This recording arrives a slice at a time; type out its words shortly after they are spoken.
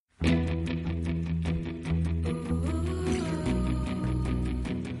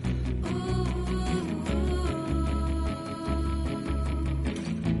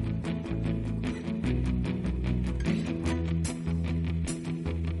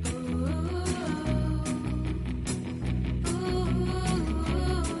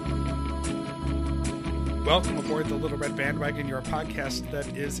Welcome aboard the Little Red Bandwagon, your podcast that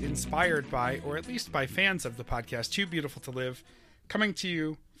is inspired by, or at least by fans of the podcast, Too Beautiful to Live, coming to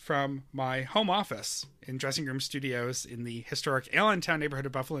you from my home office in Dressing Room Studios in the historic Allentown neighborhood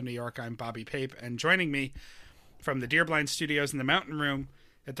of Buffalo, New York. I'm Bobby Pape, and joining me from the Deerblind Studios in the Mountain Room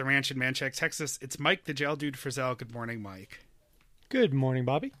at the ranch in Manchac, Texas, it's Mike the Jail Dude Frizzell. Good morning, Mike. Good morning,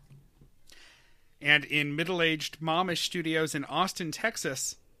 Bobby. And in middle-aged momish studios in Austin,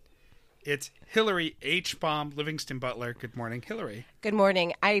 Texas, it's Hillary H. Baum Livingston Butler. Good morning, Hillary. Good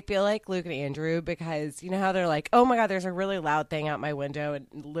morning. I feel like Luke and Andrew because you know how they're like, oh my God, there's a really loud thing out my window and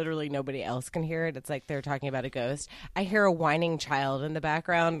literally nobody else can hear it. It's like they're talking about a ghost. I hear a whining child in the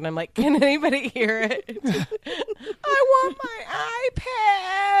background and I'm like, can anybody hear it? I want my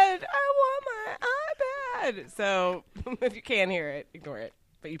iPad. I want my iPad. So if you can't hear it, ignore it.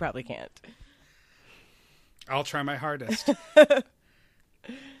 But you probably can't. I'll try my hardest.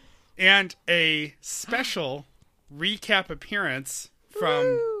 And a special recap appearance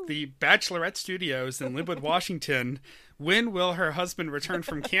from the Bachelorette Studios in Linwood, Washington. When will her husband return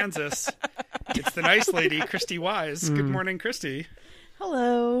from Kansas? It's the nice lady, Christy Wise. Good morning, Christy.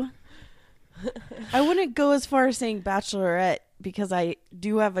 Hello. I wouldn't go as far as saying Bachelorette because I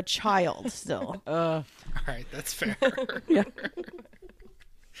do have a child still. All right, that's fair. Yeah.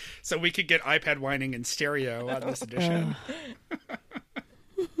 So we could get iPad whining in stereo on this edition.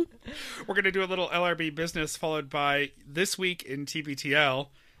 We're going to do a little LRB business followed by This Week in TBTL,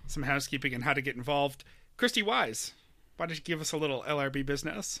 some housekeeping and how to get involved. Christy Wise, why don't you give us a little LRB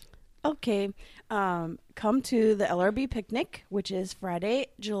business? Okay. Come to the LRB picnic, which is Friday,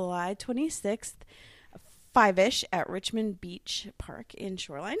 July 26th, 5-ish at Richmond Beach Park in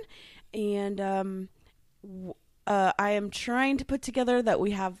Shoreline. And I am trying to put together that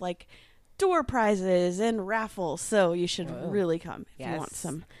we have like door prizes and raffles. So you should really come if you want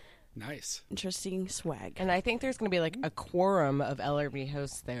some. Nice. Interesting swag. And I think there's going to be like a quorum of LRB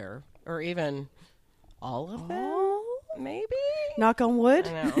hosts there, or even all of them, maybe? Knock on wood.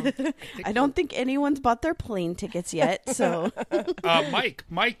 I know. I don't think anyone's bought their plane tickets yet, so. Mike.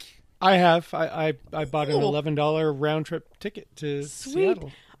 I have. I bought an $11 round trip ticket to Sweet.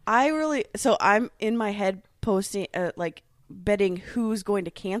 Seattle. So I'm in my head posting, betting who's going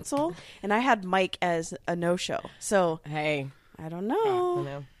to cancel, and I had Mike as a no-show. So, Hey, I don't know. I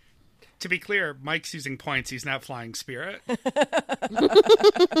know. To be clear, Mike's using points. He's not flying Spirit.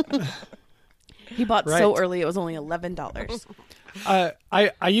 He bought Right. so early, it was only $11.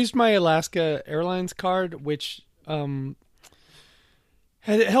 I used my Alaska Airlines card, which had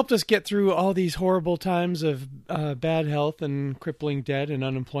helped us get through all these horrible times of bad health and crippling debt and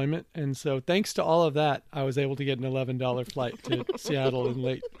unemployment. And so thanks to all of that, I was able to get an $11 flight to Seattle in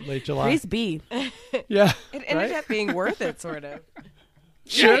late July. Praise be. Yeah. It ended right? up being worth it, sort of.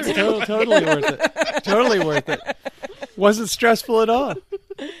 Sure, totally worth it. Totally worth it. Wasn't stressful at all.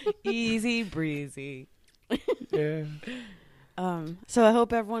 Easy breezy. Yeah. So I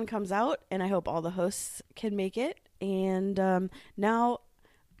hope everyone comes out, and I hope all the hosts can make it. And now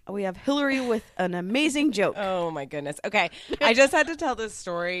we have Hillary with an amazing joke. Oh, my goodness. Okay. I just had to tell this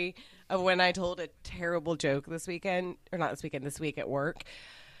story of when I told a terrible joke this weekend, or not this weekend, this week at work.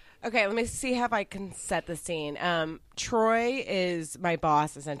 Okay, let me see how I can set the scene. Troy is my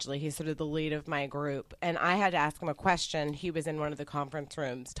boss, essentially. He's sort of the lead of my group. And I had to ask him a question. He was in one of the conference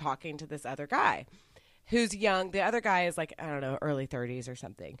rooms talking to this other guy who's young. The other guy is like, I don't know, early 30s or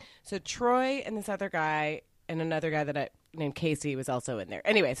something. So Troy and this other guy and another guy that I named Casey was also in there.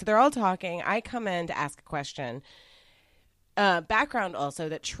 Anyway, so they're all talking. I come in to ask a question. Background also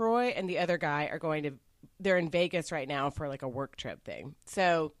that Troy and the other guy they're in Vegas right now for like a work trip thing.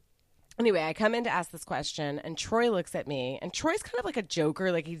 So anyway, I come in to ask this question, and Troy looks at me, and Troy's kind of like a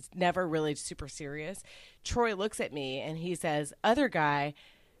joker, like he's never really super serious. Troy looks at me, and he says, other guy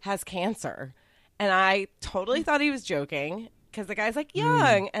has cancer. And I totally thought he was joking, because the guy's like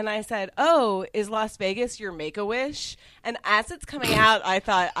young. And I said, oh, is Las Vegas your Make-A-Wish? And as it's coming out, I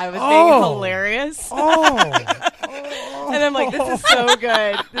thought I was being hilarious. And I'm like, this is so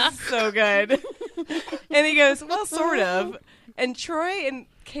good. This is so good. And he goes, well, sort of. And Troy and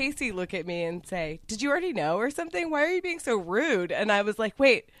Casey look at me and say, did you already know or something? Why are you being so rude? And I was like,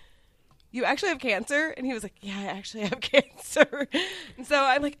 wait, you actually have cancer? And he was like, yeah, I actually have cancer. And so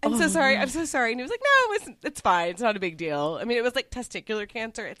I'm like, I'm so sorry. I'm so sorry. And he was like, no, it's fine. It's not a big deal. I mean, it was like testicular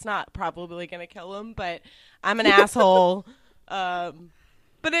cancer. It's not probably going to kill him, but I'm an asshole. But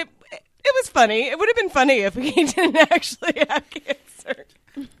it was funny. It would have been funny if he didn't actually have cancer.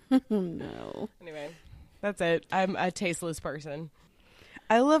 No. Anyway, that's it. I'm a tasteless person.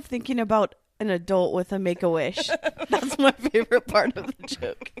 I love thinking about an adult with a Make-A-Wish. That's my favorite part of the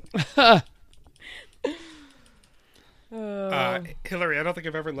joke. Hillary, I don't think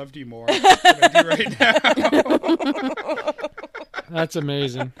I've ever loved you more than I do right now. That's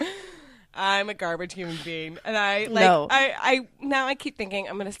amazing. I'm a garbage human being, and I now I keep thinking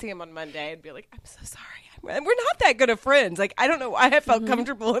I'm gonna see him on Monday and be like, I'm so sorry. We're not that good of friends. Like, I don't know why I felt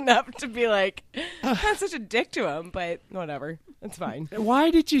comfortable enough to be like, I'm such a dick to him, but whatever, it's fine. Why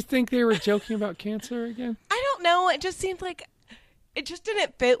did you think they were joking about cancer again? I don't know. It just seemed like it just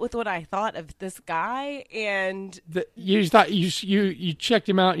didn't fit with what I thought of this guy, and You thought you checked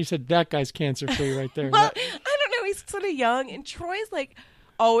him out and you said that guy's cancer free right there. well, I don't know. He's sort of young, and Troy's like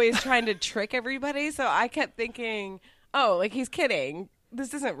always trying to trick everybody. So I kept thinking, oh, like he's kidding.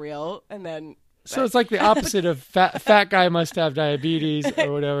 This isn't real. And then So it's like the opposite of fat guy must have diabetes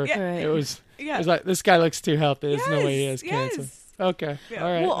or whatever. Yeah. It was like, this guy looks too healthy. There's no way he has cancer. Okay. Yeah.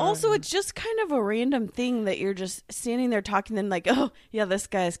 All right. Well, all also, right. it's just kind of a random thing that you're just standing there talking, then like, oh, yeah, this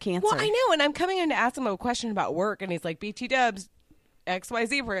guy has cancer. Well, I know, and I'm coming in to ask him a question about work, and he's like, BT Dubs,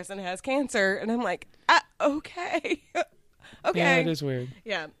 XYZ person has cancer, and I'm like, okay. Okay. Yeah, it is weird.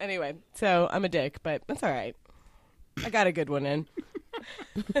 Yeah, anyway, so I'm a dick, but that's all right. I got a good one in.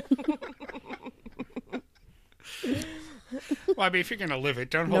 Well, I mean, if you're going to live it,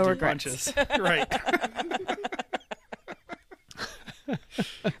 don't No hold your regrets. punches. Right.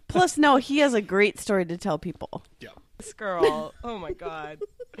 Plus, no, he has a great story to tell people. Yeah. This girl, oh my God.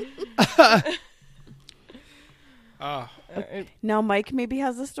 Now, Mike maybe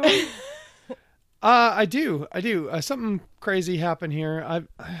has a story. I do. Something crazy happened here. I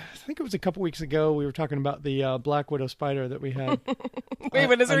think it was a couple weeks ago. We were talking about the Black Widow spider that we had. Wait,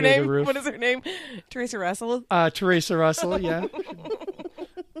 what is her under the name? roof. What is her name? Teresa Russell? Teresa Russell, yeah.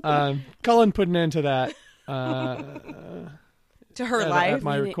 Cullen put an end to that. To her at life?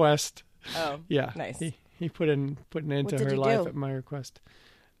 my request. Oh, Yeah, nice. He put an end What to did her he life do? at my request.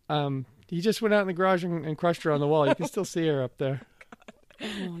 He just went out in the garage and crushed her on the wall. You can still see her up there. Oh,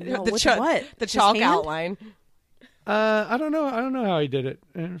 no. The With chalk- what? The His chalk hand? outline. I don't know how he did it.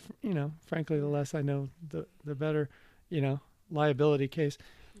 And frankly, the less I know, the better. Liability case.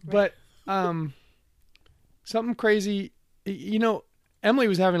 But something crazy. Emily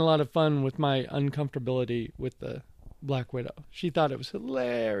was having a lot of fun with my uncomfortability with the Black Widow. She thought it was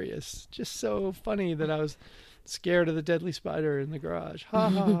hilarious, just so funny that I was scared of the deadly spider in the garage. Ha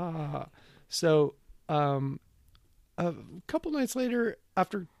ha ha ha ha. So, a couple nights later,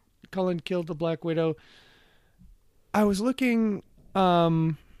 after Cullen killed the Black Widow, I was looking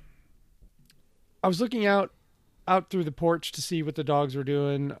out through the porch to see what the dogs were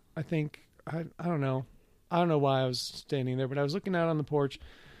doing. I don't know why I was standing there, but I was looking out on the porch,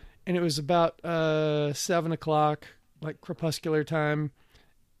 and it was about 7 o'clock, like crepuscular time,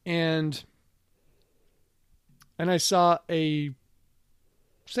 and I saw a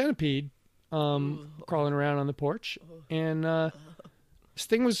centipede crawling around on the porch, and this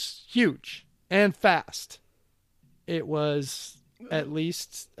thing was huge and fast. It was at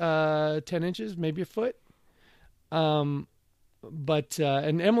least 10 inches, maybe a foot. And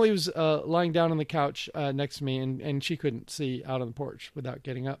Emily was lying down on the couch next to me, and she couldn't see out on the porch without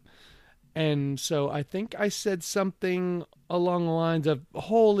getting up. And so I think I said something along the lines of,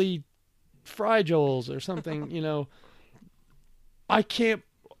 "Holy frijoles," or something, I can't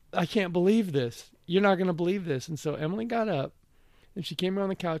believe this. You're not going to believe this. And so Emily got up, and she came around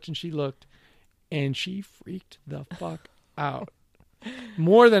the couch, and she looked, and she freaked the fuck out.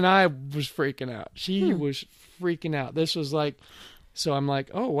 More than I was freaking out. She was freaking out. This was like, so I'm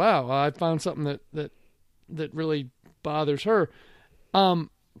like, oh wow, I found something that really bothers her.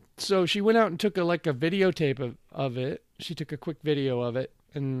 So she went out and took a videotape of it. She took a quick video of it,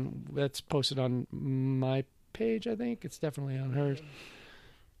 and that's posted on my page. I think it's definitely on hers.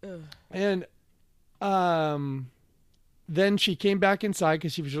 And then she came back inside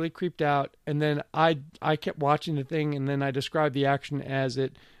because she was really creeped out. And then I kept watching the thing, and then I described the action as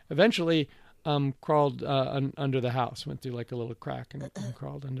it eventually crawled under the house, went through like a little crack and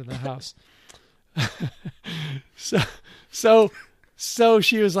crawled under the house. So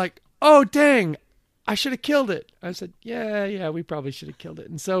she was like, "Oh, dang, I should have killed it." I said, yeah, we probably should have killed it.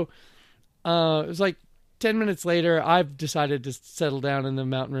 And so it was like 10 minutes later, I've decided to settle down in the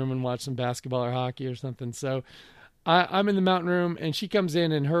mountain room and watch some basketball or hockey or something. So I'm in the mountain room, and she comes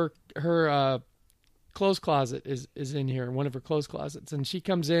in, and her clothes closet is in here, one of her clothes closets. And she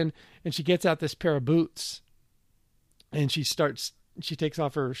comes in, and she gets out this pair of boots, and she takes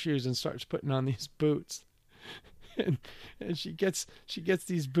off her shoes and starts putting on these boots. And she gets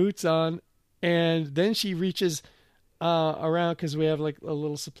these boots on, and then she reaches around, because we have like a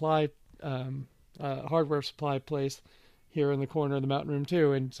little supply hardware supply place here in the corner of the mountain room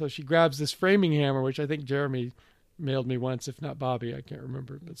too. And so she grabs this framing hammer, which I think Jeremy mailed me once, if not Bobby, I can't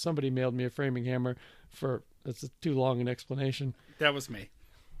remember, but somebody mailed me a framing hammer for, that's too long an explanation. That was me.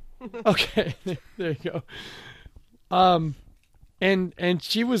 Okay, there you go. And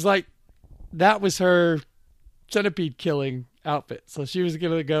she was like, that was her centipede killing outfit. So she was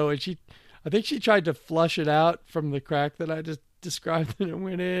going to go, and I think she tried to flush it out from the crack that I just described, and it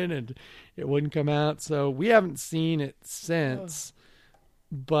went in and it wouldn't come out. So we haven't seen it since,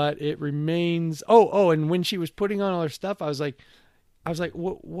 but it remains. And when she was putting on all her stuff, I was like,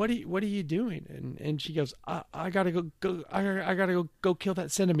 what are you doing? And she goes, I gotta go. I gotta go kill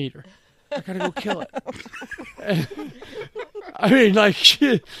that centimeter. I gotta go kill it. I mean, like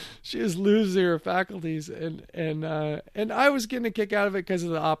she is losing her faculties, and I was getting a kick out of it because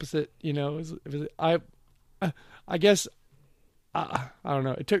of the opposite. You know, I guess I don't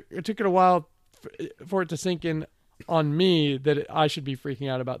know. It took it a while for it to sink in on me that I should be freaking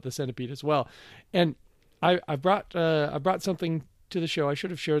out about the centipede as well. And I brought something to the show. I should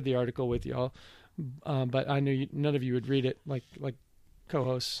have shared the article with y'all, but I knew none of you would read it, like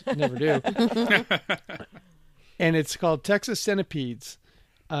co-hosts never do. And it's called Texas Centipedes,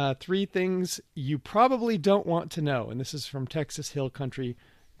 3 Things You Probably Don't Want to Know. And this is from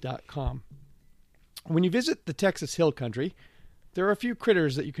TexasHillCountry.com. When you visit the Texas Hill Country, there are a few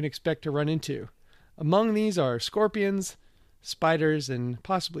critters that you can expect to run into. Among these are scorpions, spiders, and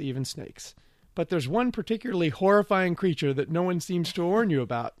possibly even snakes. But there's one particularly horrifying creature that no one seems to warn you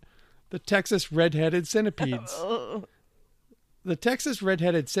about: the Texas red-headed centipedes. The Texas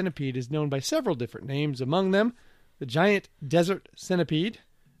red-headed centipede is known by several different names, among them the giant desert centipede,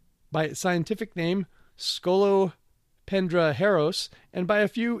 by its scientific name Scolopendra heros, and by a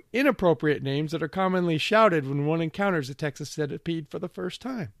few inappropriate names that are commonly shouted when one encounters a Texas centipede for the first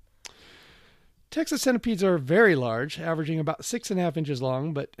time. Texas centipedes are very large, averaging about 6.5 inches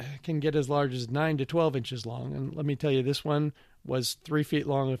long, but can get as large as 9 to 12 inches long. And let me tell you, this one was 3 feet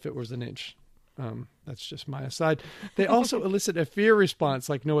long if it was an inch. That's just my aside. They also elicit a fear response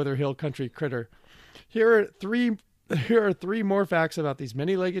like no other hill country critter. Here are three more facts about these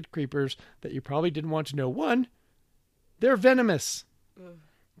many-legged creepers that you probably didn't want to know. 1, they're venomous.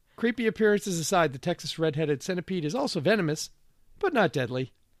 Creepy appearances aside, the Texas red-headed centipede is also venomous, but not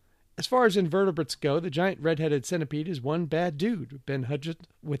deadly. As far as invertebrates go, the giant red-headed centipede is one bad dude, Ben Hudgens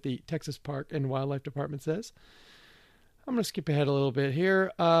with the Texas Park and Wildlife Department says. I'm going to skip ahead a little bit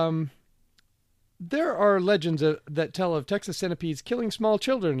here. There are legends that tell of Texas centipedes killing small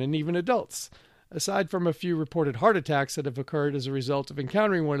children and even adults. Aside from a few reported heart attacks that have occurred as a result of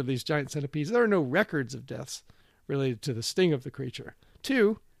encountering one of these giant centipedes, there are no records of deaths related to the sting of the creature.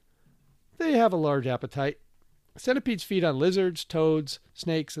 2, they have a large appetite. Centipedes feed on lizards, toads,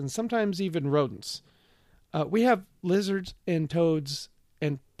 snakes, and sometimes even rodents. We have lizards and toads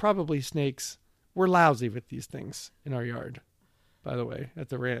and probably snakes. We're lousy with these things in our yard, by the way, at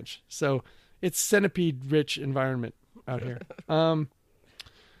the ranch. So it's centipede-rich environment out here.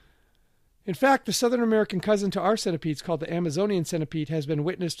 In fact, the Southern American cousin to our centipedes, called the Amazonian centipede, has been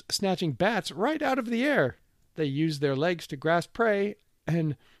witnessed snatching bats right out of the air. They use their legs to grasp prey,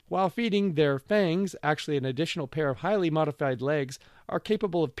 and while feeding, their fangs, actually an additional pair of highly modified legs, are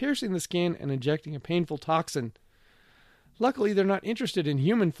capable of piercing the skin and injecting a painful toxin. Luckily, they're not interested in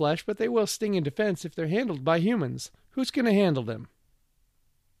human flesh, but they will sting in defense if they're handled by humans. Who's going to handle them?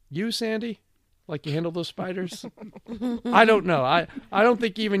 You, Sandy? Like you handle those spiders? I don't know. I don't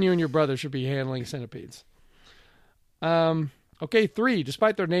think even you and your brother should be handling centipedes. Okay, 3.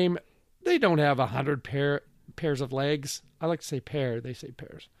 Despite their name, they don't have 100 pairs of legs. I like to say pair. They say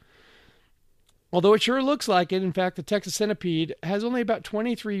pairs. Although it sure looks like it. In fact, the Texas centipede has only about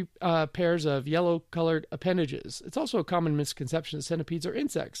 23 pairs of yellow-colored appendages. It's also a common misconception that centipedes are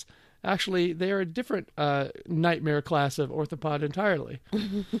insects. Actually, they are a different nightmare class of orthopod entirely.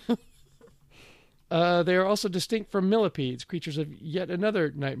 They are also distinct from millipedes, creatures of yet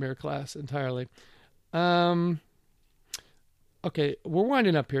another nightmare class entirely. Okay, we're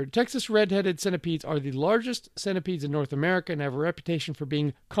winding up here. Texas red-headed centipedes are the largest centipedes in North America and have a reputation for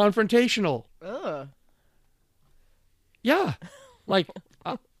being confrontational. Ugh. Yeah. Like,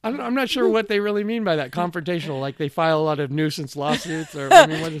 I'm not sure what they really mean by that. Confrontational, like they file a lot of nuisance lawsuits, or I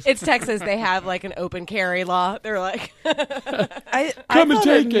mean, what is... It's Texas. They have like an open carry law. They're like, come and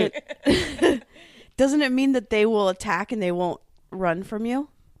take it. Doesn't it mean that they will attack and they won't run from you?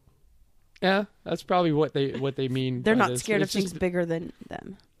 Yeah, that's probably what they mean. They're by not this. scared of It's things just- bigger than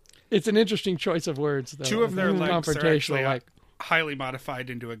them. It's an interesting choice of words, though. 2 of their legs are actually like highly modified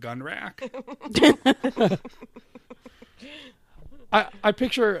into a gun rack. I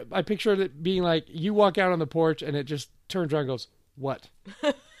picture it being like you walk out on the porch and it just turns around and goes, "What?"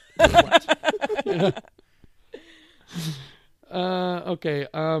 What? You know? Okay.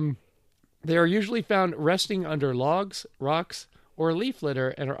 They are usually found resting under logs, rocks, or leaf litter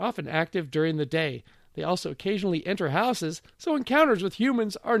and are often active during the day. They also occasionally enter houses, so encounters with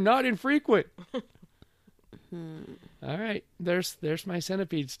humans are not infrequent. All right, there's my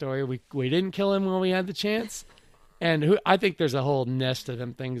centipede story. We didn't kill him when we had the chance, and I think there's a whole nest of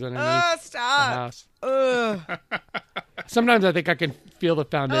them things underneath the Stop. house. Ugh. Sometimes I think I can feel the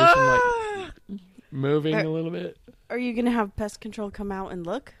foundation like moving a little bit. Are you going to have pest control come out and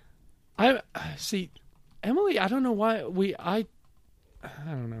look? I see, Emily. I don't know why I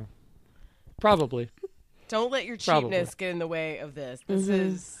don't know. Probably. Don't let your Probably. cheapness get in the way of this. This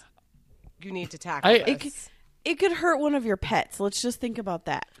is you need to tackle this. It could hurt one of your pets. Let's just think about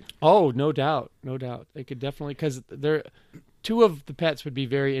that. Oh, no doubt, no doubt. They could definitely, because two of the pets would be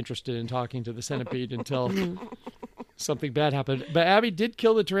very interested in talking to the centipede until something bad happened. But Abby did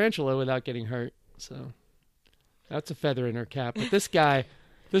kill the tarantula without getting hurt, so that's a feather in her cap. But this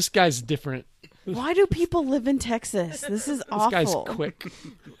guy's different. Why do people live in Texas? This is This awful. guy's quick.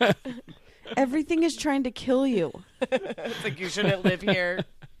 Everything is trying to kill you. It's like you shouldn't live here.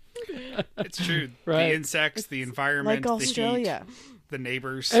 It's true. Right. The insects, the environment, Like Australia. the heat, the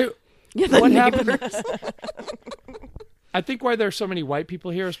neighbors. Hey, Yeah, the what neighbors. happened? I think why there's so many white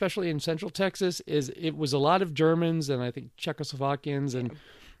people here, especially in Central Texas, is it was a lot of Germans and I think Czechoslovakians, and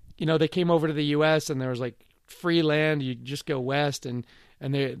they came over to the U.S. and there was like free land. You just go west, and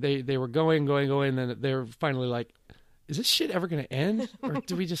they were going, and then they were finally like, is this shit ever going to end, or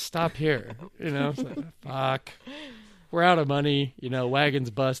do we just stop here? It's like, fuck, we're out of money. Wagon's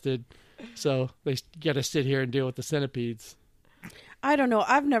busted, so they got to sit here and deal with the centipedes. I don't know.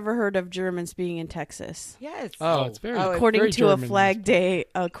 I've never heard of Germans being in Texas. Yes. Oh, it's very According very to German. a Flag Day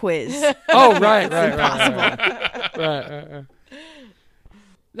quiz. Oh, right.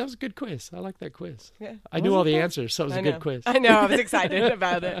 That was a good quiz. I like that quiz. Yeah. I knew all the answers, so it was a good quiz. I know. I was excited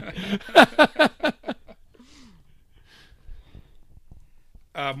about it.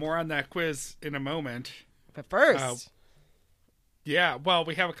 More on that quiz in a moment. But first, Yeah, well,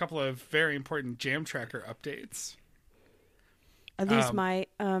 we have a couple of very important Jam Tracker updates. Are these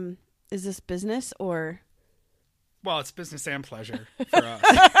is this business or? Well, it's business and pleasure for us.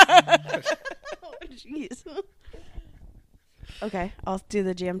 Jeez. Okay, I'll do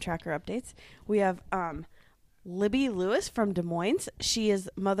the Jam Tracker updates. We have Libby Lewis from Des Moines. She is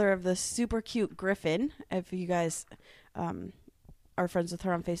mother of the super cute Griffin. If you guys are friends with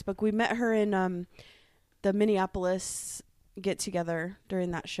her on Facebook, we met her in the Minneapolis get-together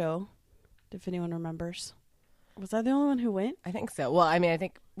during that show, if anyone remembers. Was I the only one who went? I think so. Well, I mean, I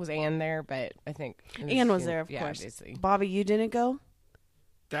think was Anne there, but I think Anne was there, of course. Obviously. Bobby, you didn't go?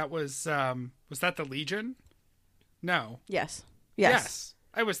 That was that the Legion? No. Yes. Yes.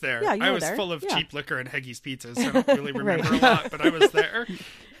 I was there. Yeah, you I were was there. full of Yeah. cheap liquor and Heggie's pizzas. So I don't really remember Right. a lot, but I was there.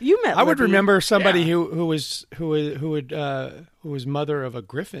 You met. I would Libby. remember somebody Yeah. who was mother of a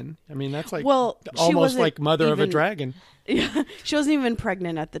griffin. I mean, that's like Well, she almost wasn't like mother of a even- dragon. Yeah, she wasn't even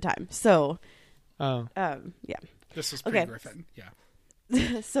pregnant at the time. So, Oh, yeah. This was Okay. pre-Griffin. Yeah.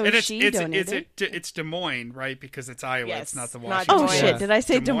 So And she donated. it's Des Moines, right? Because it's Iowa. Yes, It's not the not Washington. Oh Des Moines. shit! Did I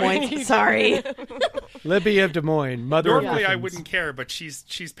say Des Des Moines. Moines? Sorry. Libby of Des Moines, mother of Normally I griffins. wouldn't care, but she's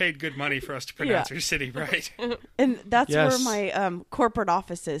paid good money for us to pronounce her city right. And that's Yes. where my corporate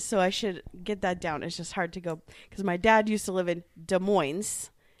office is, so I should get that down. It's just hard to go because my dad used to live in Des Moines,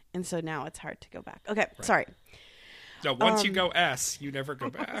 and so now it's hard to go back. Okay, sorry. No, once you go S, you never go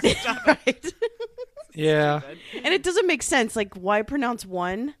back. Right. Yeah, And it doesn't make sense. Like, why pronounce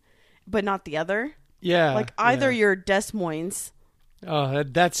one but not the other? yeah. Like, either yeah. you're Des Moines Oh,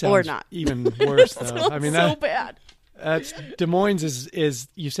 that sounds or not. even worse, though. I mean, so bad. that's Des Moines is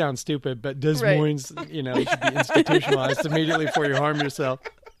you sound stupid, but Des Right. Moines, you should be institutionalized immediately before you harm yourself.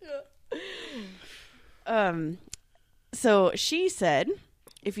 So she said,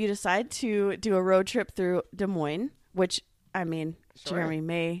 if you decide to do a road trip through Des Moines, which, I mean, Jeremy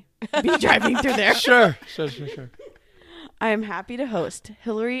may be driving through there, Sure. I am happy to host.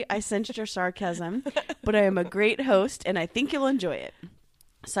 Hillary, I sensed your sarcasm, but I am a great host, and I think you'll enjoy it.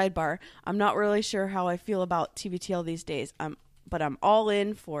 Sidebar, I'm not really sure how I feel about TBTL these days, but I'm all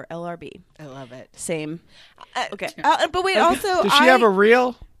in for LRB. I love it. Same. Okay. But wait, also, Does she have a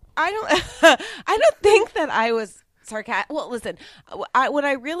reel? I don't. I don't think that I was sarcastic. Well, listen, what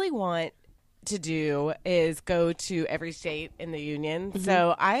I really want to do is go to every state in the union.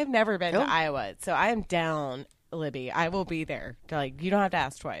 So I have never been to Iowa. So I am down, Libby. I will be there. Like, you don't have to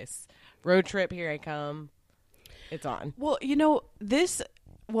ask twice. Road trip, here I come. It's on. Well,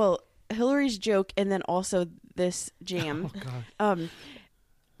 Hillary's joke and then also this jam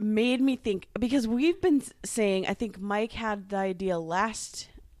made me think, because we've been saying, I think Mike had the idea last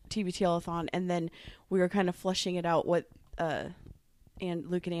TBTL-a-thon, and then we were kind of fleshing it out what and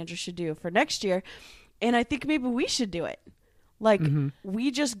Luke and Andrew should do for next year. And I think maybe we should do it. Like, we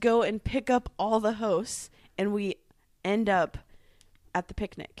just go and pick up all the hosts, and we end up at the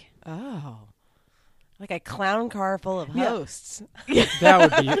picnic. Oh. Like a clown car full of hosts. That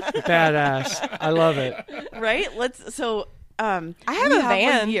would be badass. I love it. Right? I have a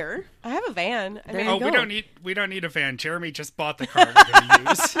van. Year. I have a van. I mean, you go. we don't need a van. Jeremy just bought the car we're going to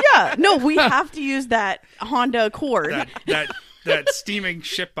use. Yeah. No, we have to use that Honda Accord. That steaming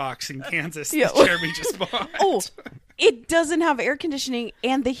ship box in Kansas that Jeremy just bought. Oh, it doesn't have air conditioning,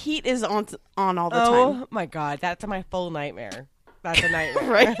 and the heat is on all the time. Oh my God, that's my full nightmare. That's a nightmare.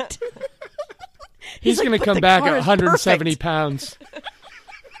 Right? He's like, going to "But come the back car at is 170 perfect." pounds.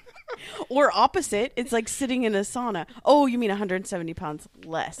 Or opposite, it's like sitting in a sauna. Oh, you mean 170 pounds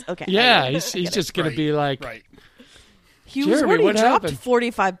less? Okay. Yeah, he's just going to be like, Right. He was Jeremy, already what dropped happened?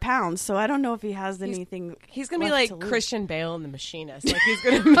 45 pounds, so I don't know if he has anything. He's gonna be left like to lose. Christian Bale in The Machinist. Like he's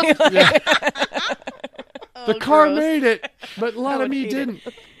gonna be like, the car gross. made it, but a lot I of would me hate it. didn't.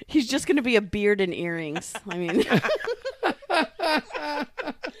 He's just going to be a beard and earrings. I mean,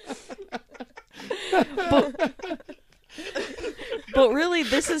 but really,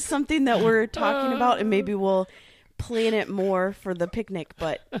 this is something that we're talking about, and maybe we'll plan it more for the picnic.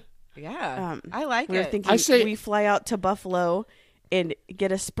 But yeah, I like we're it. thinking I say- we fly out to Buffalo and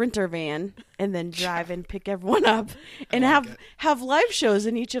get a Sprinter van, and then drive and pick everyone up, and have live shows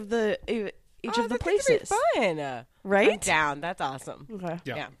in each of the places. Fun, Right? I'm down. That's awesome. Okay.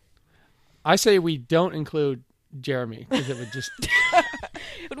 Yeah. I say we don't include Jeremy because it would just.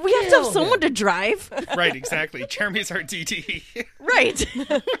 We have to have someone to drive. Right, exactly. Jeremy's our DD. Right.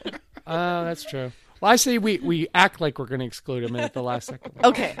 That's true. Well, I say we act like we're going to exclude him at the last second.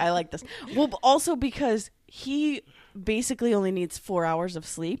 Okay, I like this. Well, also because he basically only needs 4 hours of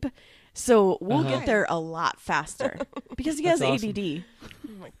sleep, so we'll get there a lot faster because he has That's awesome. ADD.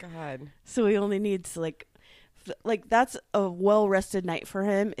 Oh my God. So he only needs like that's a well-rested night for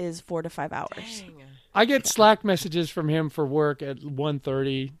him is 4 to 5 hours. Dang. I get Slack messages from him for work at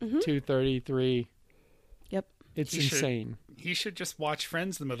 1:30, 2:30, 3. Yep. It's He should- insane. He should just watch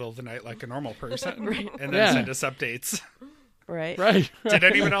Friends in the middle of the night like a normal person and then Yeah. send us updates. Right. Right. Did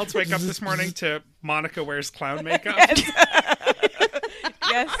anyone else wake up this morning to Monica wears clown makeup?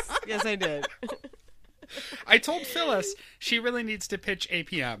 Yes, I did. I told Phyllis she really needs to pitch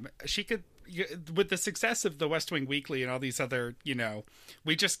APM. She could, with the success of the West Wing Weekly and all these other,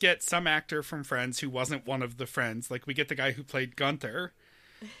 we just get some actor from Friends who wasn't one of the friends. Like we get the guy who played Gunther,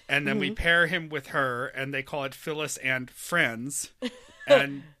 and then we pair him with her, and they call it Phyllis and Friends,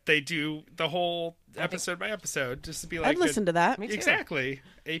 and they do the whole episode by episode just to be like, I'd listen to that. Me too. exactly.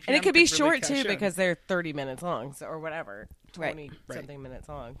 APM And it could be really short cash too in. because they're 30 minutes long, or whatever, Right. 20 something minutes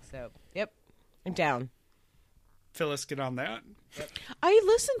long. So, yep, I'm down. Phyllis, get on that. I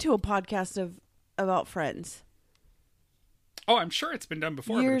listened to a podcast about Friends Oh, I'm sure it's been done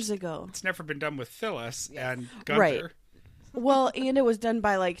before. but years ago. It's never been done with Phyllis and Gunther. Right. Well, and it was done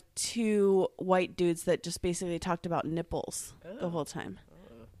by like two white dudes that just basically talked about nipples the whole time.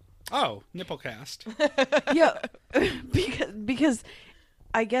 Oh, Nipplecast. Yeah, because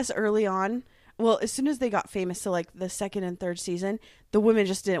I guess early on, well, as soon as they got famous, so like the second and third season, the women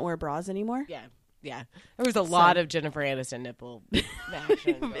just didn't wear bras anymore. Yeah. There was a lot of Jennifer Aniston nipple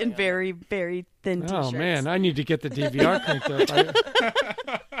action. going In on. very, very thin t-shirts. Oh man, I need to get the DVR cranked up.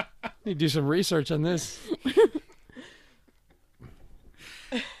 I need to do some research on this.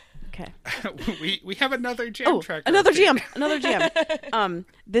 Okay. we have another jam track. Another jam.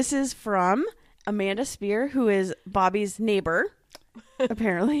 This is from Amanda Spear, who is Bobby's neighbor,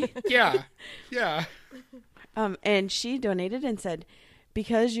 apparently. Yeah. And she donated and said,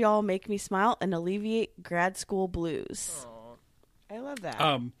 "Because y'all make me smile and alleviate grad school blues." I love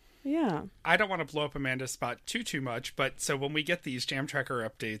that. Yeah. I don't want to blow up Amanda's spot too much, but so when we get these Jam Tracker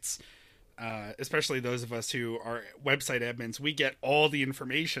updates, especially those of us who are website admins, we get all the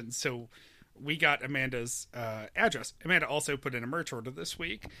information. So we got Amanda's address. Amanda also put in a merch order this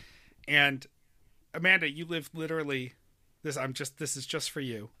week, and Amanda, you live literally this is just for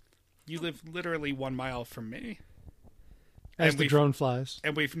you. You live literally 1 mile from me. As And the we've- drone flies.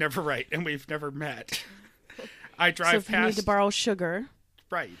 And we've never met. I drive So if you need past to borrow sugar,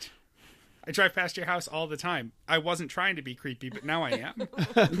 right. I drive past your house all the time. I wasn't trying to be creepy, but now I am.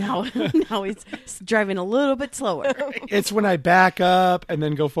 now he's driving a little bit slower. It's when I back up and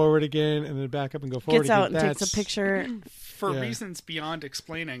then go forward again and then back up and go forward Gets again. out and takes a picture. For Yeah. reasons beyond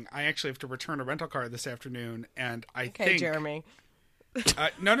explaining, I actually have to return a rental car this afternoon, and I okay, think Jeremy.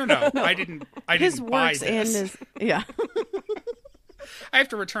 No. I didn't His buy works and this. his yeah. I have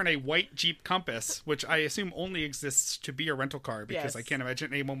to return a white Jeep Compass, which I assume only exists to be a rental car because Yes. I can't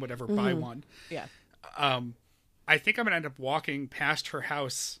imagine anyone would ever buy one. Yeah. I think I'm going to end up walking past her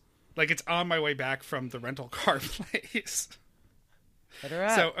house. Like, it's on my way back from the rental car place. Hit her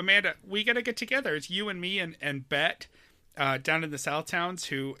up. So, Amanda, we got to get together. It's you and me and Bet down in the South Towns,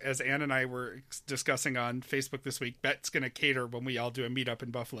 who, as Ann and I were discussing on Facebook this week, Bet's going to cater when we all do a meetup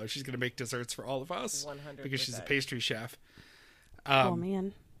in Buffalo. She's going to make desserts for all of us 100%. because she's a pastry chef. Oh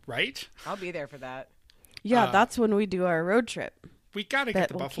man. Right? I'll be there for that. Yeah, that's when we do our road trip. We got to get Bet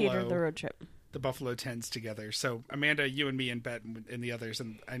the will Buffalo. cater the road trip. The Buffalo 10s together. So Amanda, you and me and Bet and the others,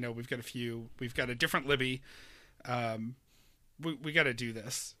 and I know we've got a few. We've got a different Libby. We got to do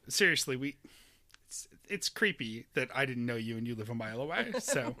this. Seriously, it's creepy that I didn't know you and you live a mile away.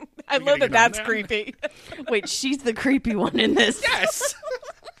 So I we love gotta that get on that's creepy. Wait, she's the creepy one in this. Yes.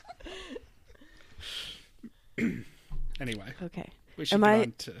 Anyway, Okay. we should Am get I-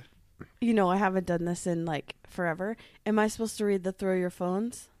 on to. You know, I haven't done this in like forever. Am I supposed to read the throw your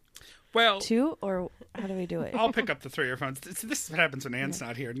phones Well, too, or how do we do it? I'll pick up the 3 of your phones. This is what happens when Ann's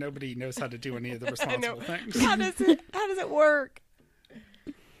not here. Nobody knows how to do any of the responsible things. How does it work?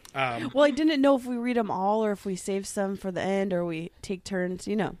 Well, I didn't know if we read them all or if we save some for the end or we take turns.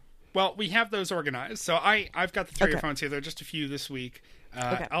 You know. Well, we have those organized. So I've got the 3 of your Okay. phones here. There are just a few this week.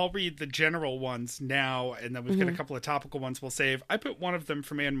 Okay. I'll read the general ones now, and then we've got a couple of topical ones we'll save. I put one of them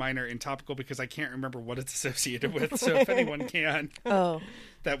from Ann Miner in topical because I can't remember what it's associated with. So if anyone can, Oh.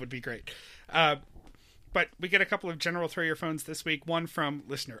 that would be great. But we get a couple of general throw your phones this week. One from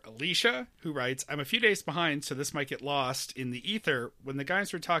listener Alicia, who writes, I'm a few days behind, so this might get lost in the ether. When the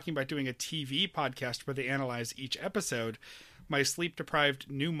guys were talking about doing a TV podcast where they analyze each episode, my sleep-deprived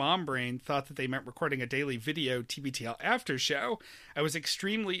new mom brain thought that they meant recording a daily video TBTL after show. I was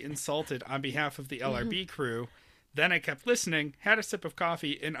extremely insulted on behalf of the LRB crew. Then I kept listening, had a sip of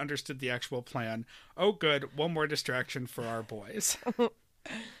coffee, and understood the actual plan. Oh, good. One more distraction for our boys.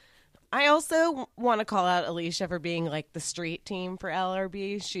 I also want to call out Alicia for being like the street team for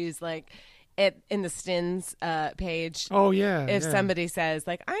LRB. She's like in the Stins page. Oh yeah. If yeah. somebody says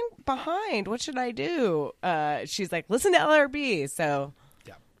like I'm behind, what should I do? She's like, listen to LRB. So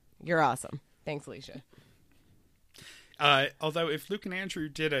Yeah. you're awesome. Thanks, Alicia. Although if Luke and Andrew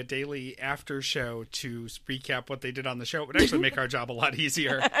did a daily after show to recap what they did on the show, it would actually make our job a lot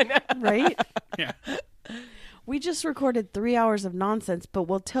easier. Right? Yeah. We just recorded 3 hours of nonsense, but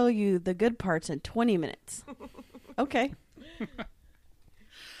we'll tell you the good parts in 20 minutes. Okay.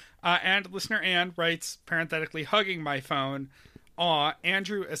 And listener Ann writes, parenthetically, hugging my phone, aw,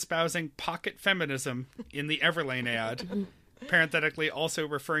 Andrew espousing pocket feminism in the Everlane ad. Parenthetically, also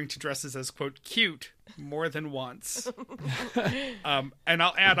referring to dresses as, quote, cute more than once. And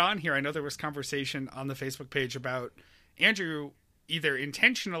I'll add on here, I know there was conversation on the Facebook page about Andrew, either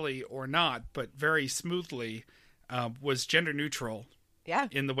intentionally or not, but very smoothly, was gender neutral Yeah.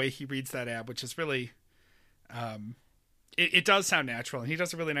 in the way he reads that ad, which is really... It does sound natural, and he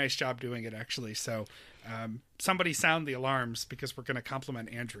does a really nice job doing it, actually. So somebody sound the alarms because we're going to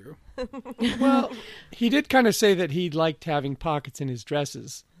compliment Andrew. Well, he did kind of say that he liked having pockets in his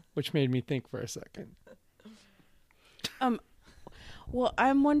dresses, which made me think for a second. Well,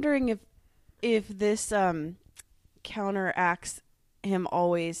 I'm wondering if this counteracts him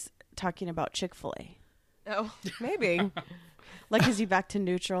always talking about Chick-fil-A. Oh, maybe. Like, is he back to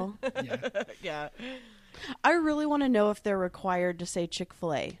neutral? Yeah. Yeah. I really want to know if they're required to say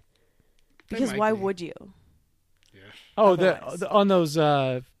Chick-fil-A. Because might why be. would you? Oh, Otherwise. on those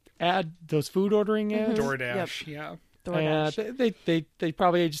those food ordering ads. DoorDash, yeah. DoorDash. They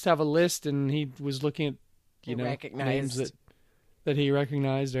probably just have a list, and he was looking at He names recognized. that he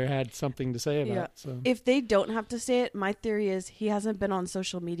recognized or had something to say about. Yeah. So If they don't have to say it, my theory is he hasn't been on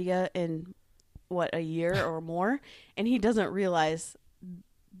social media in, a year or more, and he doesn't realize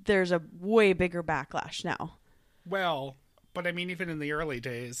there's a way bigger backlash now. Well, but I mean, even in the early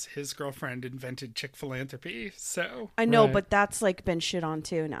days, his girlfriend invented Chick-philanthropy, so... I know, Right. but that's, been shit on,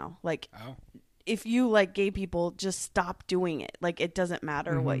 too, now. Oh. If you like gay people, just stop doing it. It doesn't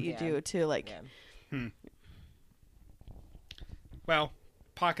matter what you Yeah. do to, Yeah. Well,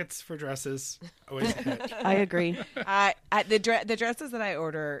 pockets for dresses, always a hit. I agree. The dresses that I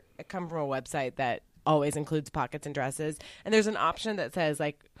order come from a website that always includes pockets and dresses, and there's an option that says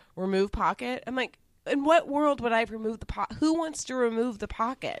remove pocket. I'm like, in what world would I remove the pocket? Who wants to remove the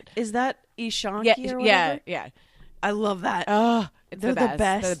pocket? Is that Ishanki Yeah, or yeah, whatever? yeah. I love that. It's They're the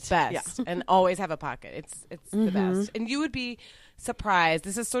best. They're the best, and always have a pocket. It's the best. And you would be surprised.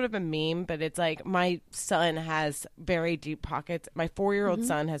 This is sort of a meme, but it's like my son has very deep pockets. My 4-year-old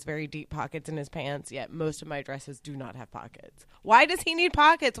son has very deep pockets in his pants, yet most of my dresses do not have pockets. Why does he need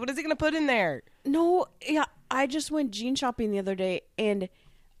pockets? What is he going to put in there? No, yeah, I just went jean shopping the other day, and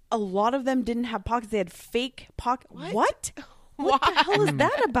a lot of them didn't have pockets. They had fake pockets. What? What the hell is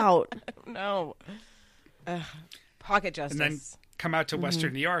that about? No. Pocket justice. And then come out to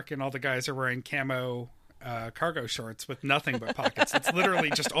Western New York, and all the guys are wearing camo cargo shorts with nothing but pockets. It's literally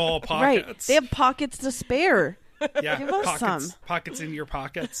just all pockets. Right. They have pockets to spare. Yeah, Give us pockets, some. pockets in your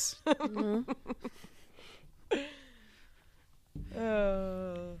pockets.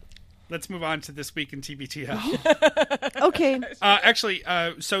 Let's move on to This Week in TBTL. Okay. Actually,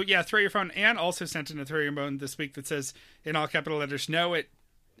 so yeah, Throw Your Phone. Anne also sent in a Throw Your Phone this week that says, in all capital letters, no, it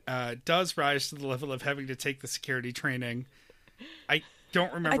does rise to the level of having to take the security training. I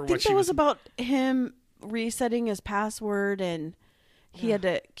don't remember I what think she that was was about him resetting his password, and he had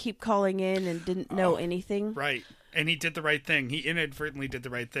to keep calling in and didn't know anything. Right. And he did the right thing. He inadvertently did the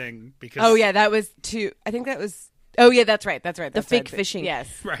right thing because... Oh, yeah, that was I think that was... Oh, yeah, that's right. That's right. The fake phishing.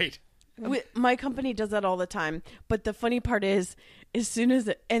 Yes. Right. My company does that all the time. But the funny part is, as soon as...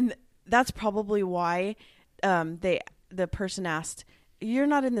 And that's probably why the person asked, "You're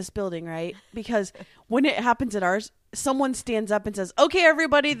not in this building, right?" Because when it happens at ours, someone stands up and says, "Okay,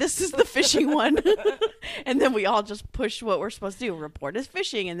 everybody, this is the phishing one." And then we all just push what we're supposed to do, report as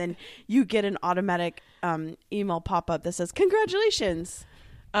phishing. And then you get an automatic email pop-up that says, "Congratulations."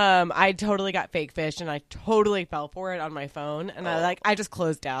 I totally got fake fished, and I totally fell for it on my phone. And I just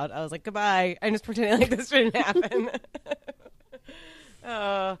closed out. I was like, "Goodbye." I'm just pretending like this didn't happen.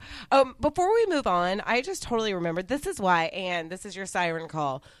 Before we move on, I just totally remembered. This is why, Anne, this is your siren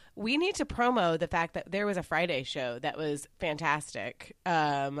call. We need to promo the fact that there was a Friday show that was fantastic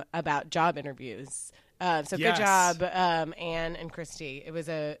about job interviews. So Yes. Good job, Anne and Christy. It was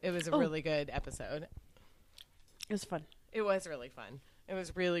a really good episode. It was fun. It was really fun. It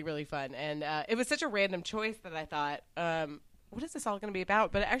was really, really fun. And it was such a random choice that I thought, what is this all going to be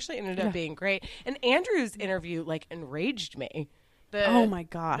about? But it actually ended up being great. And Andrew's interview, enraged me. Oh, my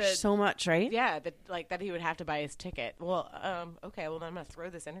gosh. So much, right? Yeah, that he would have to buy his ticket. Well, okay, well, then I'm going to throw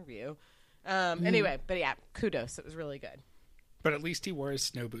this interview. Anyway, but yeah, kudos. It was really good. But at least he wore his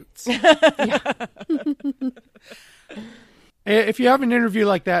snow boots. If you have an interview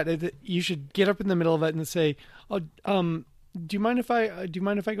like that, you should get up in the middle of it and say, "Oh, do you mind if I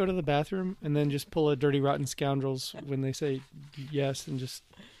go to the bathroom?" And then just pull a Dirty Rotten Scoundrels when they say yes, and just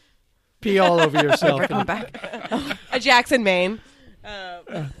pee all over yourself. A Jackson, Maine.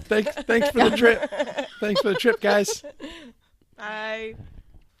 Thanks for the trip. Thanks for the trip, guys. Bye.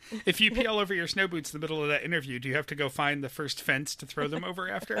 If you pee all over your snow boots in the middle of that interview, do you have to go find the first fence to throw them over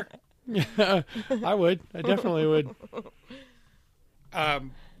after? Yeah, I would. I definitely would.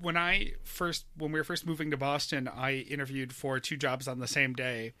 When we were first moving to Boston, I interviewed for 2 jobs on the same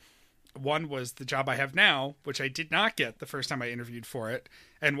day. One was the job I have now, which I did not get the first time I interviewed for it.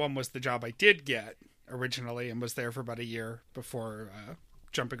 And one was the job I did get originally and was there for about a year before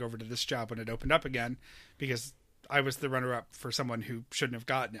jumping over to this job when it opened up again, because I was the runner-up for someone who shouldn't have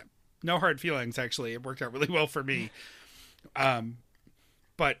gotten it. No hard feelings, actually. It worked out really well for me.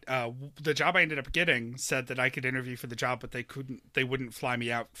 But the job I ended up getting said that I could interview for the job, but they wouldn't fly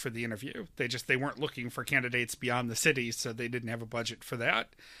me out for the interview. They weren't looking for candidates beyond the city, so they didn't have a budget for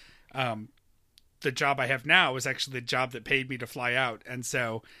that. The job I have now is actually the job that paid me to fly out. And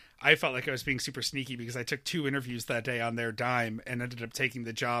so I felt like I was being super sneaky because I took 2 interviews that day on their dime and ended up taking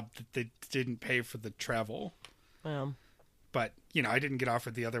the job that they didn't pay for the travel. But, I didn't get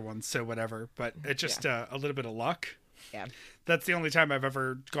offered the other ones, so whatever. But it's just a little bit of luck. Yeah. That's the only time I've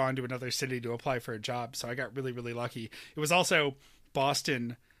ever gone to another city to apply for a job. So I got really, really lucky. It was also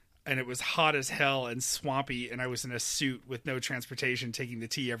Boston, and it was hot as hell and swampy, and I was in a suit with no transportation taking the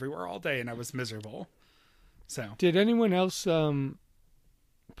T everywhere all day, and I was miserable. So Did anyone else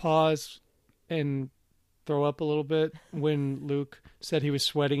pause and throw up a little bit when Luke said he was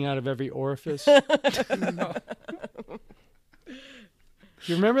sweating out of every orifice? no.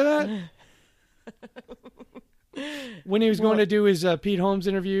 You remember that? When he was going to do his Pete Holmes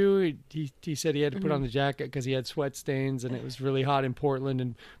interview, he said he had to put on the jacket because he had sweat stains, and it was really hot in Portland.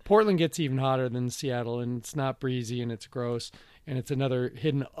 And Portland gets even hotter than Seattle, and it's not breezy, and it's gross. And it's another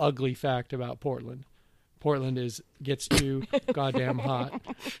hidden ugly fact about Portland. Portland gets too goddamn hot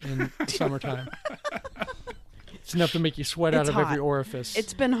in summertime. It's enough to make you sweat out of every orifice.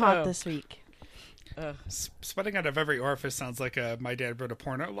 It's been hot this week. Sweating out of every orifice sounds like a My Dad Wrote a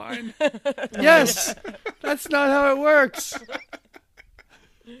Porno line. Yes! That's not how it works.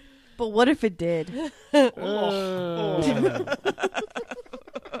 But what if it did? Sounds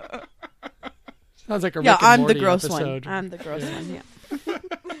like a Yeah, Rick and I'm the Morty gross episode. one. I'm the gross one. Yeah.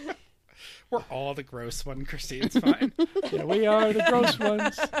 We're all the gross one, Christy. It's fine. Yeah, we are the gross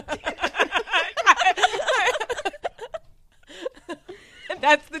ones.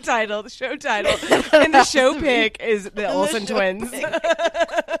 That's the title, the show title. And the show pick is the Olsen twins.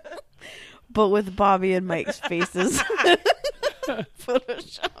 But with Bobby and Mike's faces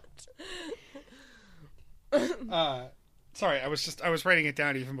photoshopped. Sorry, I was writing it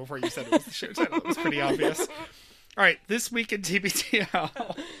down even before you said it was the show title. It was pretty obvious. All right, this week in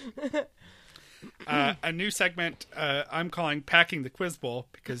TBTL, a new segment I'm calling Packing the Quiz Bowl,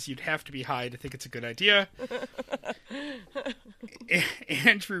 because you'd have to be high to think it's a good idea.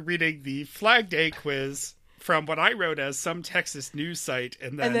 Andrew reading the Flag Day quiz from what I wrote as some Texas news site,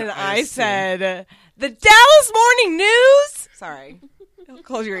 and then I said, the Dallas Morning News. Sorry.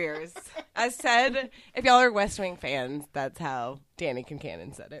 Close your ears. I said, if y'all are West Wing fans, that's how Danny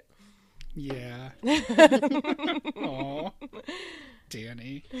Kincannon said it. Yeah. Aw.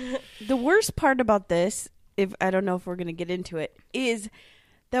 Danny. The worst part about this, if I don't know if we're going to get into it, is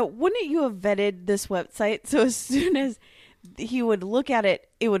that wouldn't you have vetted this website so as soon as he would look at it,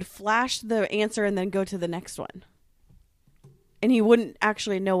 it would flash the answer and then go to the next one? And he wouldn't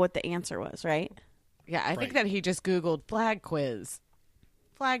actually know what the answer was, right? Yeah, I think Right. that he just Googled Flag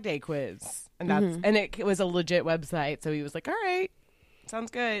Day quiz. And that's and it was a legit website, so he was like, all right, sounds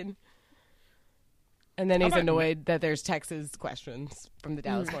good. And then he's about- annoyed that there's Texas questions from the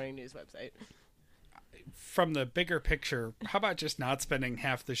Dallas Morning News website. From the bigger picture, how about just not spending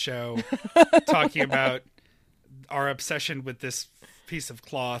half the show talking about our obsession with this piece of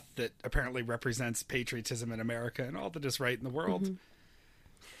cloth that apparently represents patriotism in America and all that is right in the world?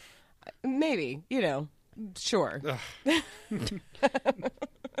 Maybe, sure.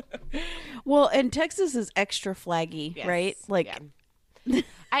 Well, and Texas is extra flaggy, Yes. right? Like, Yeah.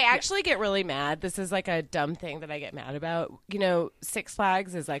 I actually get really mad. This is like a dumb thing that I get mad about. Six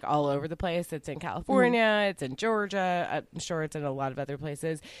Flags is like all over the place. It's in California. It's in Georgia. I'm sure it's in a lot of other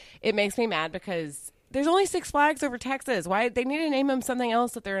places. It makes me mad because there's only Six Flags over Texas. Why they need to name them something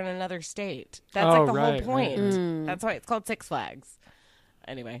else if they're in another state? That's like the whole point. right. That's why it's called Six Flags.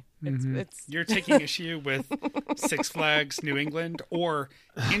 Anyway, it's You're taking issue with Six Flags New England, or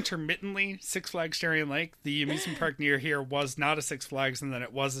intermittently Six Flags Darien Lake. The amusement park near here was not a Six Flags, and then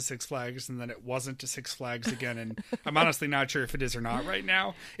it was a Six Flags, and then it wasn't a Six Flags again. And I'm honestly not sure if it is or not right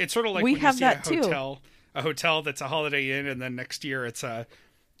now. It's sort of like We when have you see that too. a hotel that's a Holiday Inn, and then next year it's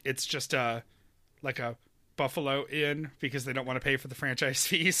just like a Buffalo Inn because they don't want to pay for the franchise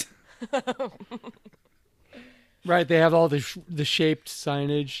fees. Right, they have all the shaped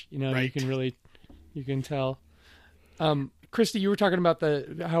signage. Right. You can tell. Christy, you were talking about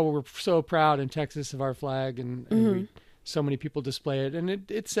how we're so proud in Texas of our flag, and so many people display it, and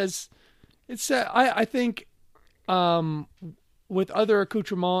it says, I think, with other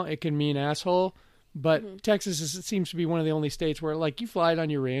accoutrement it can mean asshole, but Texas seems to be one of the only states where, like, you fly it on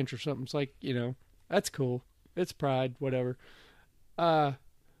your ranch or something. It's like, that's cool. It's pride, whatever.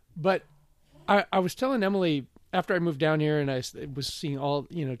 But I was telling Emily after I moved down here and I was seeing all,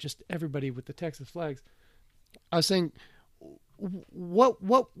 just everybody with the Texas flags, I was saying, what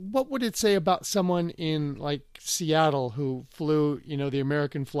would it say about someone in like Seattle who flew, the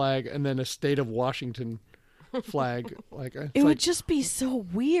American flag and then a state of Washington flag? Like, it would just be so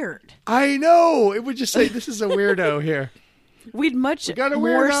weird. I know. It would just say, this is a weirdo here. We'd much got a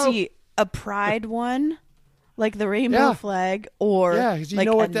more weirdo. see a pride one, like the rainbow flag, or 'cause you like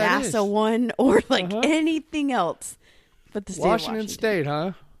know a what that NASA is. one, or like anything else. But the state of Washington State,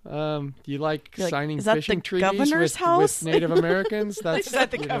 huh? You like You're like, signing is that the fishing treaties governor's with house? Native Americans? That's Is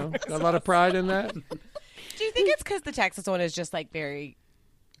that the got a lot of pride in that. Do you think it's because the Texas one is just like very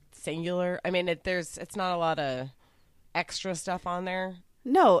singular? I mean, it's not a lot of extra stuff on there.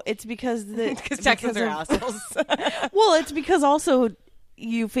 No, it's because Because Texans are of- assholes. Well, it's because also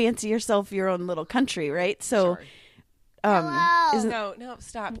you fancy yourself your own little country, right? So, isn't no,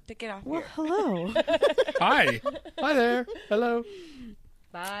 stop. Get off well, here. hello. Hi. Hi there. Hello.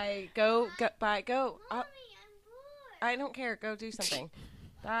 Bye. Go. Bye. Go. I don't care. Go do something.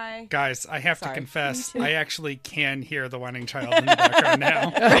 Bye. Guys, I have to Sorry. confess, I actually can hear the whining child in the background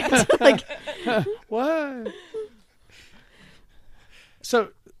now. Like, What? So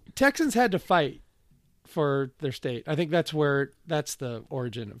Texans had to fight for their state. I think that's the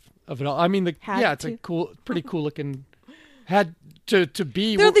origin of it all. I mean, it's a pretty cool looking. Had to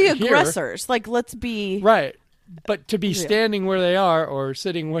be. they're the here. aggressors. Like, let's be Right. But to be standing where they are or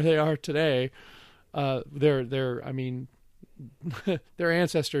sitting where they are today, I mean, their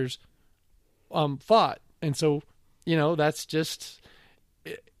ancestors fought. And so, that's just,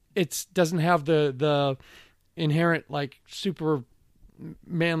 it doesn't have the inherent like super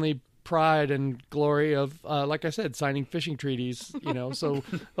manly pride and glory of, like I said, signing fishing treaties, so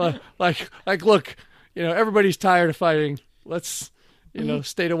look, everybody's tired of fighting. Let's,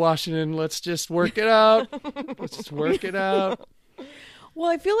 state of Washington, let's just work it out. Let's just work it out. Well,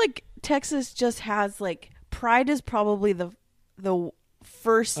 I feel like Texas just has like pride is probably the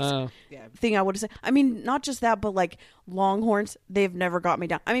first thing I would say. I mean, not just that, but like Longhorns, they've never got me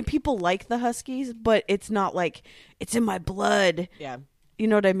down. I mean, people like the Huskies, but it's not like it's in my blood. Yeah. You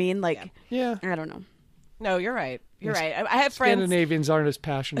know what I mean? Like, yeah. I don't know. No, you're right. You're right. I have friends Scandinavians aren't as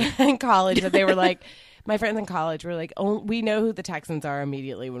passionate in college that they were like, my friends in college were like, oh, we know who the Texans are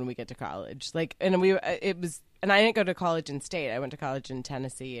immediately when we get to college. Like, and I didn't go to college in state. I went to college in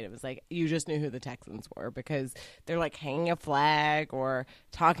Tennessee, and it was like, you just knew who the Texans were because they're like hanging a flag or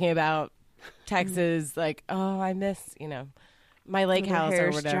talking about Texas. Like, oh, I miss, my lake Little house or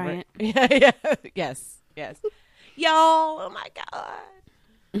Harris whatever. Giant. Yeah. Yes. Y'all, oh my God.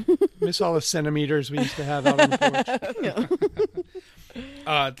 Miss all the centimeters we used to have out on the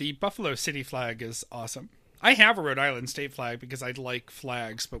porch. The Buffalo City flag is awesome. I have a Rhode Island state flag because I like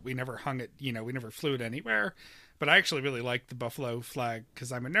flags, but we never hung it, we never flew it anywhere. But I actually really like the Buffalo flag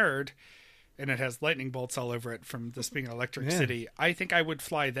because I'm a nerd, and it has lightning bolts all over it from this being an electric city. I think I would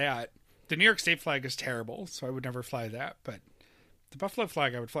fly that. The New York state flag is terrible, so I would never fly that, but the Buffalo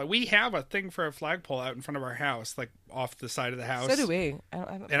flag I would fly. We have a thing for a flagpole out in front of our house, like off the side of the house. So do we.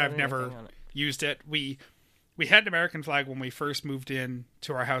 And I've never used it. We had an American flag when we first moved in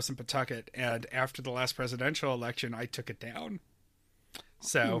to our house in Pawtucket, and after the last presidential election, I took it down.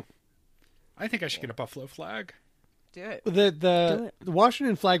 So I think I should get a Buffalo flag. Do it. The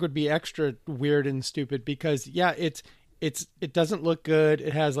Washington flag would be extra weird and stupid because it doesn't look good.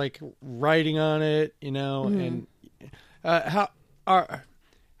 It has like writing on it, and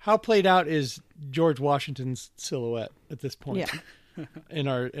how played out is George Washington's silhouette at this point in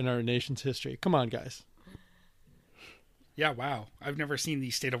our nation's history? Come on, guys. Yeah, wow. I've never seen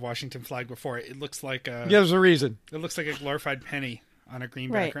the state of Washington flag before. It looks like there's a reason. It looks like a glorified penny on a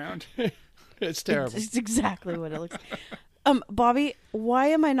green Right. background. It's terrible. It's exactly what it looks like. Bobby, why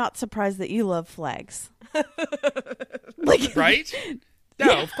am I not surprised that you love flags? Like, Right?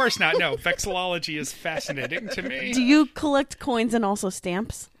 No, of course not. No, vexillology is fascinating to me. do you collect coins and also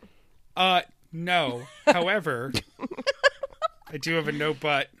stamps? No. However, I do have a no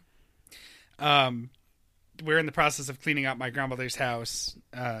but. We're in the process of cleaning out my grandmother's house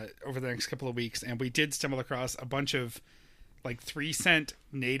over the next couple of weeks, and we did stumble across a bunch of like 3-cent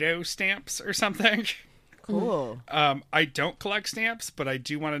NATO stamps or something. Cool. I don't collect stamps, but I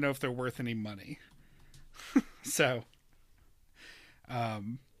do want to know if they're worth any money. So,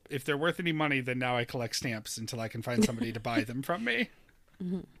 if they're worth any money, then now I collect stamps until I can find somebody to buy them from me.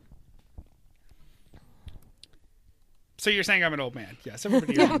 Mm-hmm. So you're saying I'm an old man? Yes,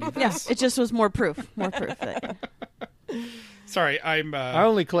 everybody already knew Yeah, this. it just was more proof. That, Sorry, I I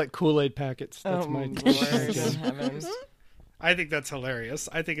only collect Kool-Aid packets. That's my Lord in job. heavens. I think that's hilarious.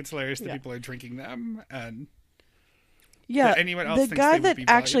 I think it's hilarious that Yeah. people are drinking them, and yeah, that anyone else the thinks guy they would that be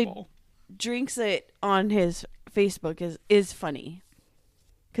actually valuable. drinks it on his Facebook is funny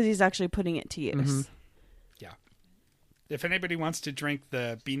because he's actually putting it to use. Mm-hmm. Yeah. If anybody wants to drink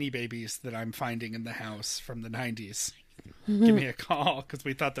the Beanie Babies that I'm finding in the house from the 90s, give me a call because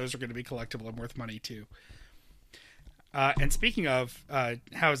we thought those were going to be collectible and worth money too. And speaking of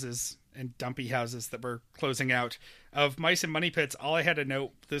houses and dumpy houses that were closing out, of Mice and Money Pits, all I had to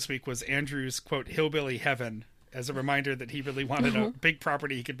note this week was Andrew's, quote, hillbilly heaven, as a reminder that he really wanted a big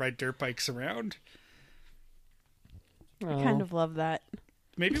property he could ride dirt bikes around. I kind of love that.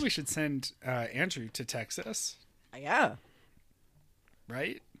 Maybe we should send Andrew to Texas, Yeah.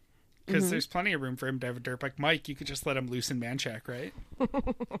 right? Because there's plenty of room for him to have a dirt bike. Mike, you could just let him loose in Manchac, right?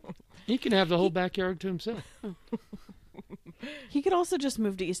 He can have the whole backyard to himself. He could also just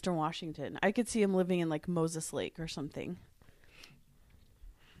move to Eastern Washington. I could see him living in like Moses Lake or something.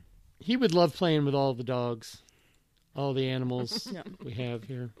 He would love playing with all the dogs, all the animals Yeah. we have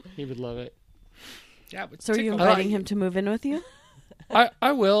here. He would love it. Yeah. But So are you tickle- inviting him to move in with you?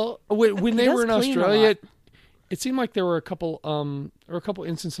 I will. When they does were in clean a Australia, lot. it seemed like there were a couple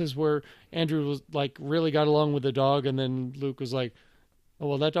instances where Andrew was like really got along with the dog, and then Luke was like, "Oh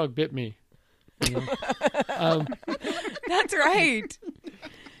well, that dog bit me." You know? That's right.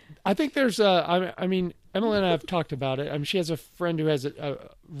 I think there's I mean, Emily and I have talked about it. I mean, she has a friend who has a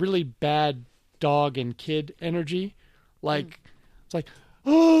really bad dog and kid energy. Like, it's like,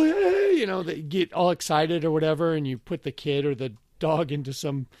 oh, hey, they get all excited or whatever, and you put the kid or the dog into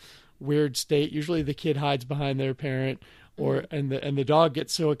some weird state. Usually the kid hides behind their parent, or and the dog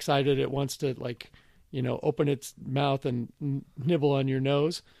gets so excited it wants to, like, open its mouth and nibble on your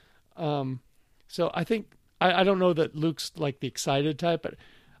nose. So I think I don't know that Luke's like the excited type, but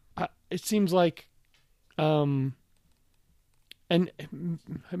it seems like, and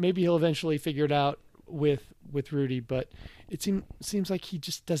maybe he'll eventually figure it out with Rudy, but it seems like he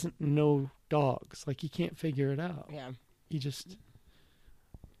just doesn't know dogs. Like, he can't figure it out. Yeah. He just,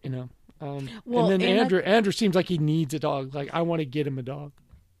 Well, and then Andrew seems like he needs a dog. Like, I want to get him a dog.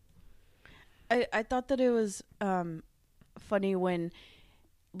 I thought that it was funny when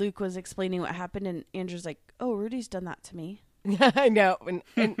Luke was explaining what happened, and Andrew's like, "Oh, Rudy's done that to me." I know, and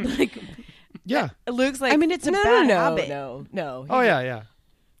Like, Yeah. Luke's like, I mean, it's a no, bad no, habit. No. Oh, yeah.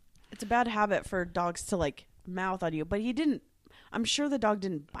 it's a bad habit for dogs to like mouth on you, but he didn't. I'm sure the dog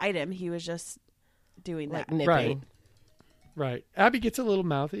didn't bite him. He was just doing Like that. nipping. Right. Abby gets a little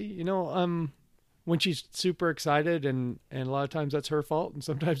mouthy, when she's super excited, and a lot of times that's her fault, and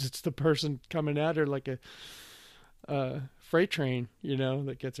sometimes it's the person coming at her like a freight train,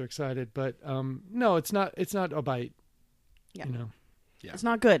 that gets her excited. But no, it's not a bite. Yeah. Yeah. It's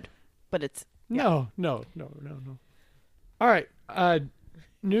not good, but it's No. All right.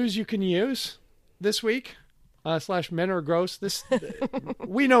 News you can use this week, / men are gross.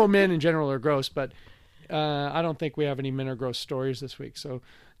 We know men in general are gross, but I don't think we have any men are gross stories this week. So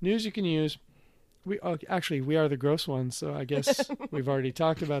news you can use. We are the gross ones, so I guess we've already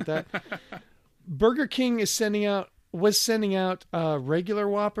talked about that. Burger King was sending out regular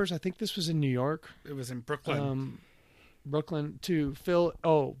Whoppers. I think this was in New York. It was in Brooklyn. Brooklyn to fill.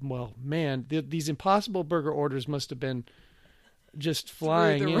 Oh, well, man, these Impossible Burger orders must have been just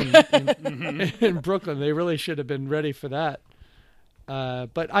flying in Brooklyn. They really should have been ready for that.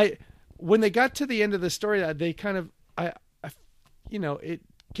 But when they got to the end of the story, they kind of, it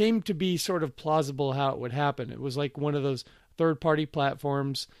came to be sort of plausible how it would happen. It was like one of those third-party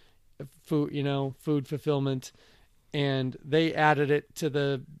platforms, food fulfillment, and they added it to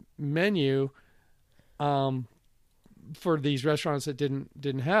the menu for these restaurants that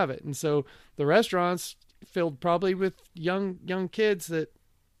didn't have it. And so the restaurants filled probably with young kids that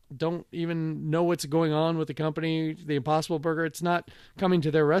don't even know what's going on with the company, the Impossible Burger. It's not coming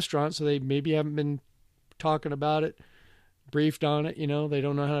to their restaurant, so they maybe haven't been talking about it, briefed on it. They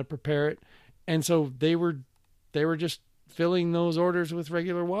don't know how to prepare it, and so they were just filling those orders with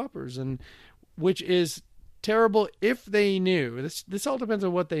regular Whoppers, and which is terrible if they knew. This all depends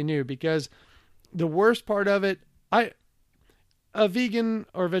on what they knew, because the worst part of it, a vegan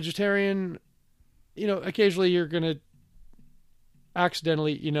or vegetarian, occasionally you're gonna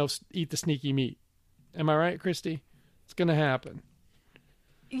accidentally, eat the sneaky meat. Am I right, Christy? It's gonna happen.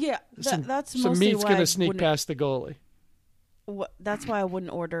 yeah. That's some mostly meat's why gonna I sneak wouldn't- past the goalie. That's why I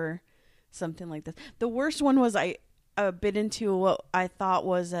wouldn't order something like this. The worst one was I bit into what I thought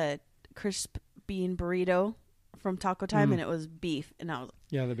was a crisp bean burrito from Taco Time, and it was beef, and I was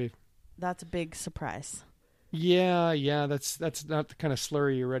Yeah, the beef. that's a big surprise. Yeah, that's not the kind of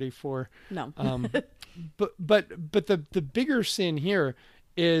slurry you're ready for. No. But the bigger sin here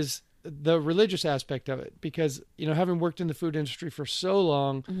is the religious aspect of it, because having worked in the food industry for so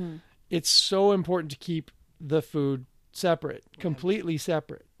long, it's so important to keep the food separate, completely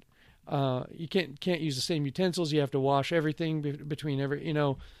separate. You can't use the same utensils. You have to wash everything between every,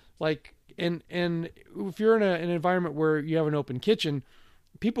 and if you're in an environment where you have an open kitchen,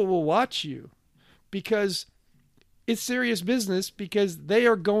 people will watch you, because it's serious business, because they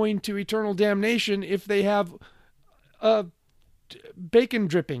are going to eternal damnation if they have bacon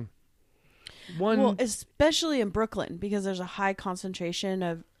dripping. Well, especially in Brooklyn, because there's a high concentration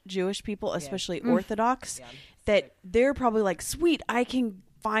of Jewish people, especially Orthodox, that they're probably like, sweet, I can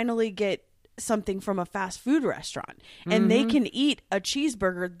finally get something from a fast food restaurant. And they can eat a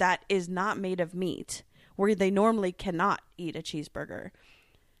cheeseburger that is not made of meat, where they normally cannot eat a cheeseburger.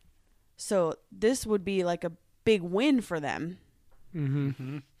 So this would be like a big win for them.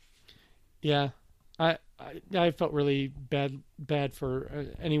 Yeah, I felt really bad for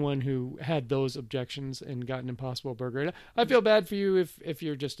anyone who had those objections and got an Impossible Burger. And I feel bad for you if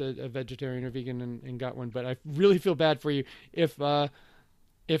you're just a vegetarian or vegan and got one, but I really feel bad for you if now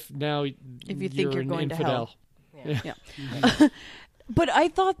If you think you're an going to infidel. hell. Yeah. But I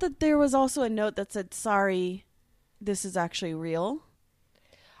thought that there was also a note that said, sorry, this is actually real.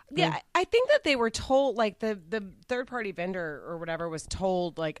 Yeah, I think that they were told, like the third party vendor or whatever was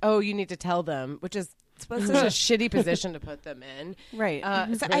told, like, oh, you need to tell them, which is such a shitty position to put them in. Right.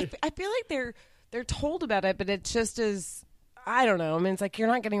 So I feel like they're told about it, but it just is. I don't know. I mean, it's like you're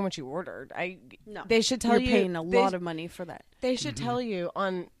not getting what you ordered. No, They should tell you're you paying a lot of money for that. They should tell you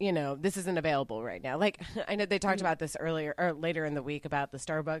on, this isn't available right now. Like, I know they talked about this earlier or later in the week about the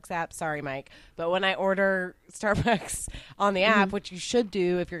Starbucks app. Sorry, Mike. But when I order Starbucks on the app, which you should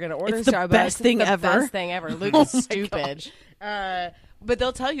do if you're going to order It's the Starbucks. best thing it's the ever. best thing ever. Luke is stupid. But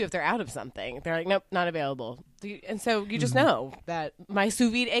they'll tell you if they're out of something. They're like, nope, not available. And so you just know that my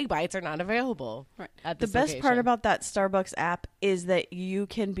sous vide egg bites are not available. Right. At The this best part location. about that Starbucks app is that you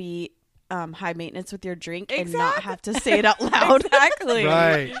can be high maintenance with your drink and not have to say it out loud. Exactly.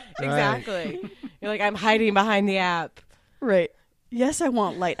 Right. Exactly. You're like, I'm hiding behind the app. Right. Yes, I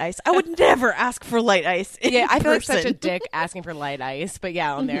want light ice. I would never ask for light ice. Yeah, I feel like such a person. dick asking for light ice, but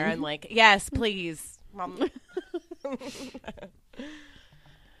yeah, on there I'm like, yes, please.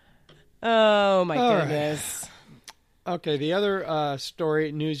 Oh my All right. goodness. Okay, the other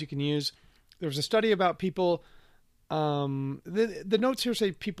news you can use. There was a study about people. The notes here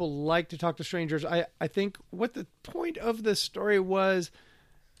say people like to talk to strangers. I think what the point of the story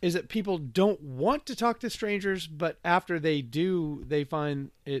is that people don't want to talk to strangers, but after they do, they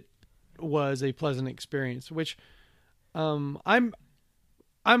find it was a pleasant experience. Which I'm kind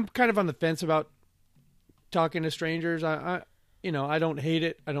of on the fence about talking to strangers. I don't hate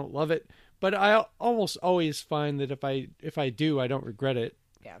it. I don't love it. But I almost always find that if I do, I don't regret it.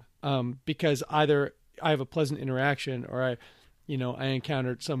 Yeah. Because either I have a pleasant interaction or I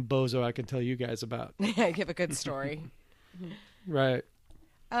encountered some bozo I can tell you guys about. Yeah, give a good story. Right.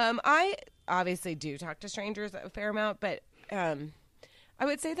 I obviously do talk to strangers a fair amount, but I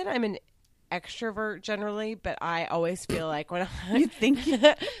would say that I'm an extrovert generally, but I always feel like when You think?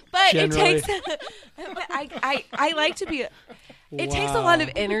 but Generally. it takes but I like to be it takes a lot of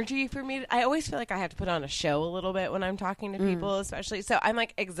energy for me. I always feel like I have to put on a show a little bit when I'm talking to people, especially. So I'm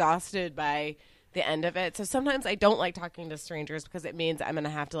like exhausted by the end of it. So sometimes I don't like talking to strangers because it means I'm going to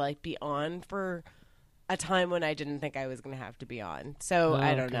have to like be on for a time when I didn't think I was going to have to be on. So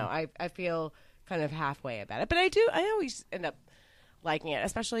I don't know. I feel kind of halfway about it, but I always end up liking it,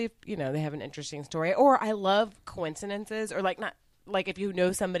 especially if, they have an interesting story, or I love coincidences, or like if you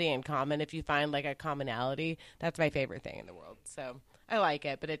know somebody in common, if you find like a commonality, that's my favorite thing in the world. So I like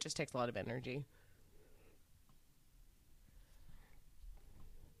it, but it just takes a lot of energy.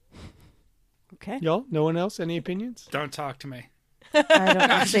 Okay. Y'all, no one else? Any opinions? Don't talk to me. I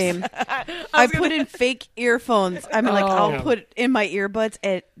don't. Same. I put in fake earphones. I'm like, I'll Yeah. put in my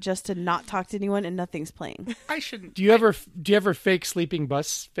earbuds just to not talk to anyone, and nothing's playing. I shouldn't. Do you ever fake sleeping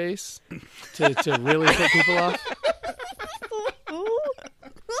bus face to really put people off?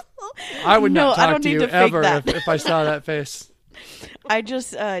 I would No, not I talk don't to need you to fake ever that. if I saw that face. I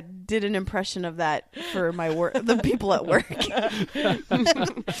just did an impression of that for my work, the people at work. It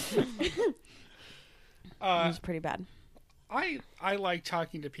was pretty bad. I like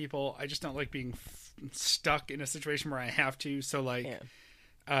talking to people. I just don't like being stuck in a situation where I have to. So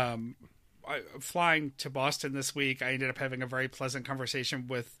flying to Boston this week, I ended up having a very pleasant conversation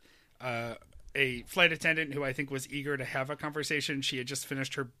with a flight attendant who I think was eager to have a conversation. She had just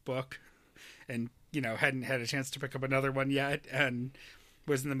finished her book and, hadn't had a chance to pick up another one yet and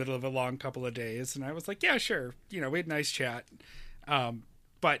was in the middle of a long couple of days. And I was like, yeah, sure. We had a nice chat.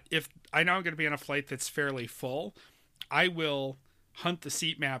 But if I know I'm going to be on a flight that's fairly full, I will hunt the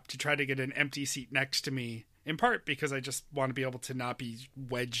seat map to try to get an empty seat next to me, in part because I just want to be able to not be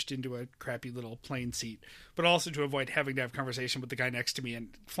wedged into a crappy little plane seat, but also to avoid having to have conversation with the guy next to me. And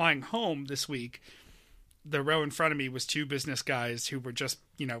flying home this week, the row in front of me was two business guys who were just,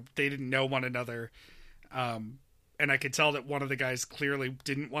 they didn't know one another. And I could tell that one of the guys clearly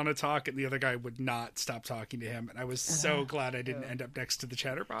didn't want to talk and the other guy would not stop talking to him. And I was so glad I didn't end up next to the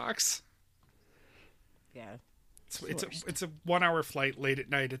chatterbox. Yeah. It's a 1 hour flight late at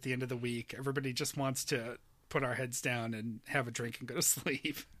night at the end of the week. Everybody just wants to put our heads down and have a drink and go to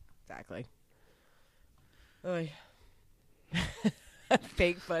sleep. Exactly. Oy.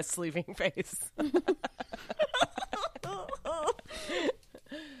 Fake bus sleeping face.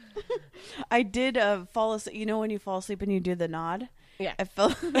 I did fall asleep. When you fall asleep and you do the nod? Yeah. I fell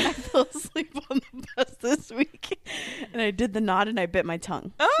asleep on the bus this week, and I did the nod and I bit my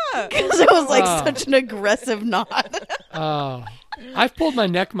tongue because it was such an aggressive nod. Oh, I've pulled my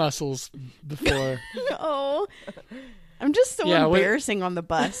neck muscles before. Oh, I'm just so Yeah, embarrassing on the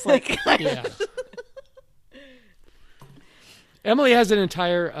bus. Yeah. Emily has an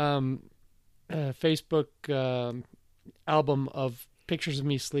entire Facebook album of pictures of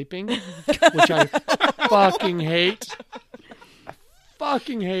me sleeping, which I fucking hate. I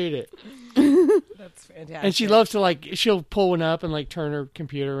fucking hate it. That's fantastic. And she loves to, like, she'll pull one up and, like, turn her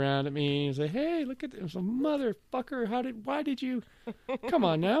computer around at me and say, hey, look at this. Motherfucker, why did you, come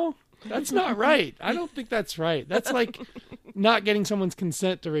on now. That's not right. I don't think that's right. That's like not getting someone's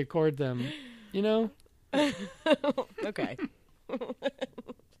consent to record them, you know? Okay.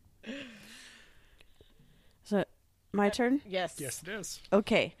 So, my turn? Yes. Yes, it is.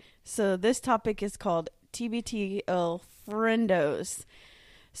 Okay. So, this topic is called TBTL Friendos.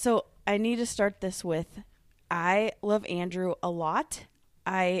 So, I need to start this with I love Andrew a lot.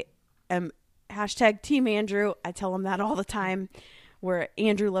 I am hashtag Team Andrew. I tell him that all the time. We're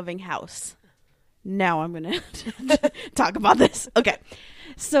Andrew loving house. Now I'm going to talk about this. Okay.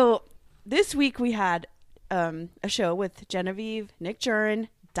 So this week we had a show with Genevieve, Nick Jurin,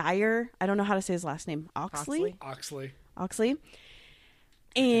 Dyer. I don't know how to say his last name. Oxley.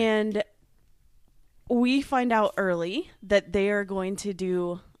 And we find out early that they are going to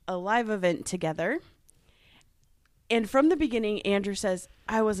do a live event together. And from the beginning, Andrew says,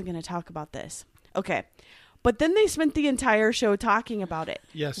 I wasn't going to talk about this. Okay. But then they spent the entire show talking about it.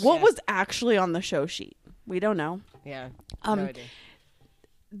 Yes. What was actually on the show sheet? We don't know. Yeah. No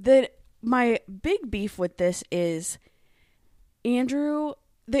idea. My big beef with this is Andrew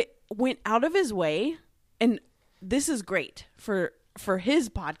that went out of his way, and this is great for his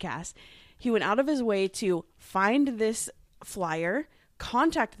podcast. He went out of his way to find this flyer,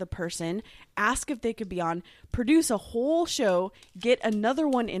 contact the person, ask if they could be on, produce a whole show, get another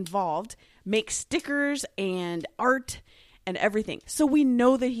one involved, make stickers and art and everything. So we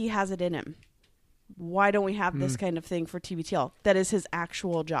know that he has it in him. Why don't we have this kind of thing for TBTL? That is his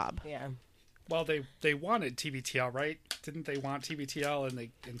actual job. Yeah. Well, they wanted TBTL, right? Didn't they want TBTL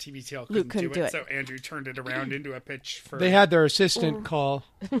and TBTL Luke couldn't do it? So Andrew turned it around into a pitch for... They had their assistant call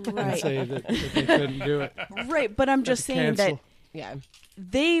and Right. say that they couldn't do it. Right, but I'm just saying that Cancel. Yeah.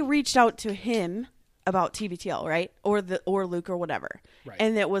 they reached out to him about TBTL, right? Or Luke or whatever. Right.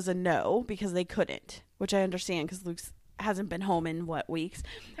 And it was a no because they couldn't, which I understand because Luke hasn't been home in weeks.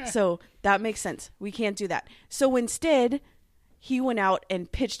 So that makes sense. We can't do that. So instead, he went out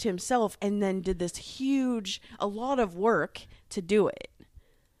and pitched himself and then did this a lot of work to do it.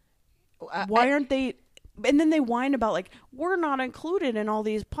 Why aren't they? And then they whine about like, we're not included in all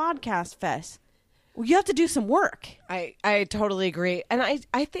these podcast fests. Well, you have to do some work. I totally agree. And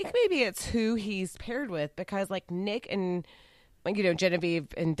I think maybe it's who he's paired with because like Nick and like, Genevieve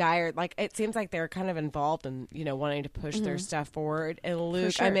and Dyer, like it seems like they're kind of involved in, wanting to push their stuff forward. And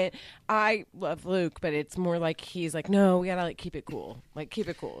Luke, sure. I mean, I love Luke, but it's more like he's like, no, we gotta like keep it cool. Like keep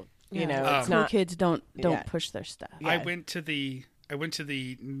it cool. It's Cool not kids don't Yeah. push their stuff. Yeah. I went to the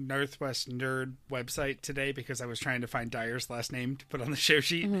Northwest Nerd website today because I was trying to find Dyer's last name to put on the show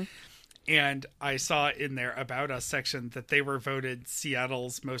sheet. And I saw in their About Us section that they were voted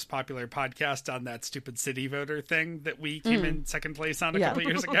Seattle's most popular podcast on that stupid city voter thing that we came in second place on a couple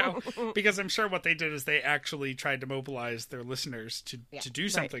years ago. Because I'm sure what they did is they actually tried to mobilize their listeners to do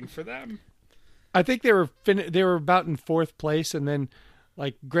something for them. I think they were about in fourth place, and then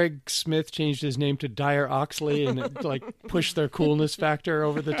like Greg Smith changed his name to Dyer Oxley, and it like pushed their coolness factor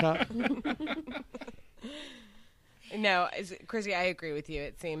over the top. No, Chrissy, I agree with you.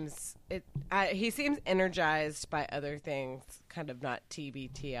 It seems he seems energized by other things, kind of not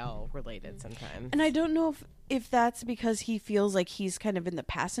TBTL related sometimes. And I don't know if that's because he feels like he's kind of in the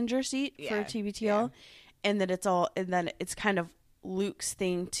passenger seat for Yeah, TBTL, and that it's kind of Luke's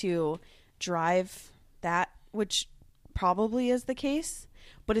thing to drive that, which probably is the case,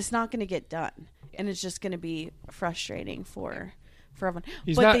 but it's not going to get done, and it's just going to be frustrating for everyone.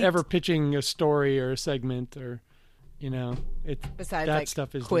 He's But not they- ever pitching a story or a segment or, Besides, that like,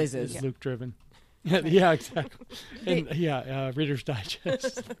 stuff is quizzes. is Luke driven. Yeah, exactly. And Reader's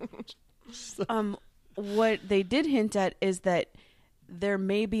Digest. What they did hint at is that there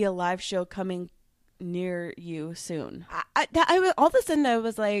may be a live show coming near you soon. All of a sudden I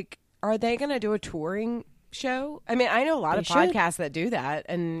was like, are they going to do a touring show? I mean, I know a lot They of should. podcasts that do that,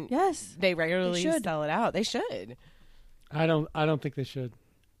 and Yes, they regularly should. sell it out. They should. I don't think they should.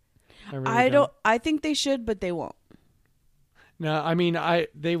 I really I don't. I think they should, but they won't. No, I mean,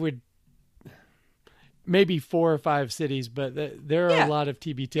 they would maybe 4 or 5 cities, but there are Yeah. a lot of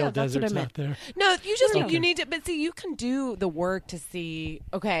TBTL that's what I deserts meant. out there. No, you just Okay. you need to, but see, you can do the work to see,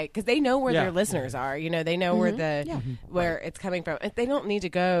 okay, because they know where Yeah. their listeners are. They know where where it's coming from. They don't need to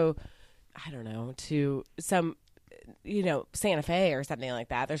go, I don't know, to some, Santa Fe or something like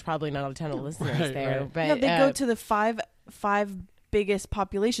that. There's probably not a ton of listeners Right, there, right. but No, they go to the five biggest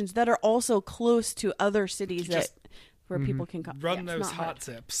populations that are also close to other cities Just where people can come. Run Yeah, it's those not hot hard.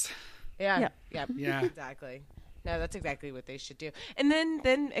 zips. yeah, Yeah. yeah, Yeah. exactly. No, that's exactly what they should do. And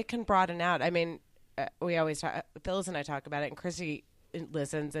then it can broaden out. I mean, we always talk, Phyllis and I talk about it, and Chrissy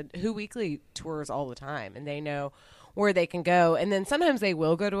listens, and Who Weekly tours all the time, and they know where they can go. And then sometimes they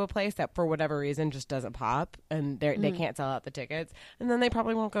will go to a place that for whatever reason just doesn't pop, and they can't sell out the tickets, and then they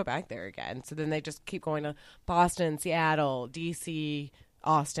probably won't go back there again. So then they just keep going to Boston, Seattle, DC,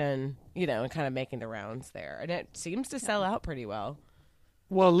 Austin, and kind of making the rounds there. And it seems to sell out pretty well.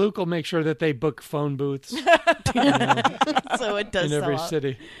 Well, Luke will make sure that they book phone booths So it does in every sell out.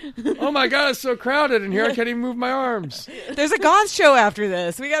 city. Oh my God, it's so crowded in here. I can't even move my arms. There's a goth show after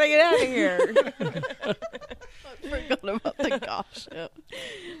this. We got to get out of here. Forgot about the gosh show.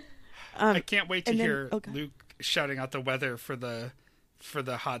 I can't wait to and then- hear okay. Luke shouting out the weather for the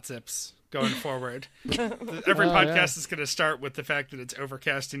hot zips going forward. Every podcast is going to start with the fact that it's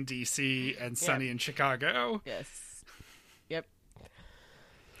overcast in DC and sunny in Chicago. Yes. Yep.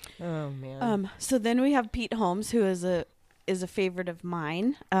 Oh man. So then we have Pete Holmes, who is a favorite of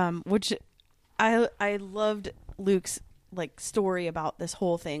mine. Which I loved Luke's story about this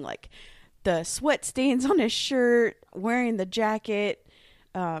whole thing, like the sweat stains on his shirt, wearing the jacket,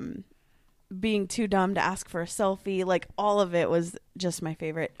 being too dumb to ask for a selfie. Like all of it was just my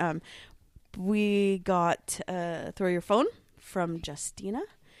favorite. We got Throw Your Phone from Justina.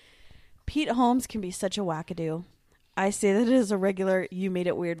 Pete Holmes can be such a wackadoo. I say that as a regular You Made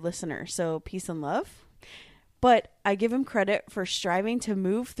It Weird listener, so peace and love. But I give him credit for striving to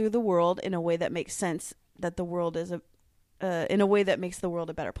move through the world in a way that makes sense, that the world is in a way that makes the world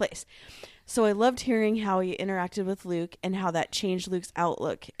a better place. So I loved hearing how he interacted with Luke and how that changed Luke's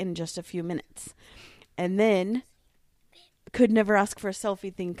outlook in just a few minutes. And then could never ask for a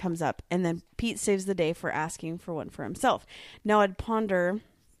selfie thing comes up, and then Pete saves the day for asking for one for himself. Now I'd ponder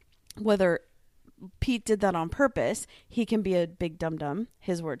whether Pete did that on purpose. He can be a big dum-dum.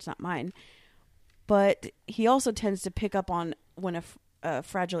 His words, not mine. But he also tends to pick up on when a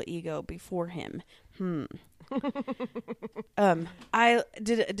fragile ego before him. Did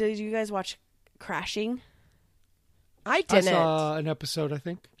you guys watch Crashing? I didn't. I saw an episode, I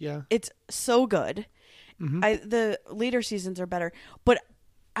think. Yeah. It's so good. The later seasons are better, but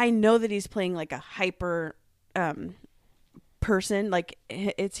I know that he's playing like a hyper person, like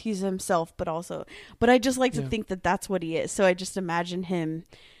he's himself, but I just like to think that that's what he is. So I just imagine him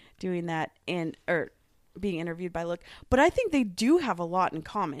doing that or being interviewed by Luke. But I think they do have a lot in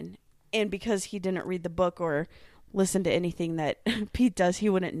common, and because he didn't read the book or listen to anything that Pete does, he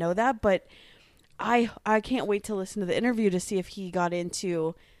wouldn't know that. But I can't wait to listen to the interview to see if he got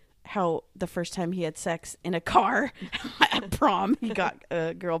into how the first time he had sex in a car at prom, he got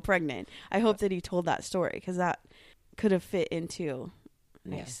a girl pregnant. I hope that he told that story, because that could have fit into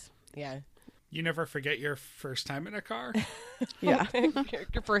nice. Yeah. You never forget your first time in a car? Yeah.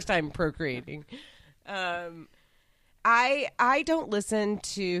 Your first time procreating. I don't listen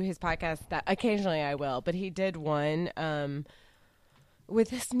to his podcast that occasionally I will, but he did one with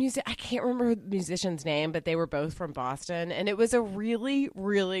this music. I can't remember the musician's name, but they were both from Boston, and it was a really,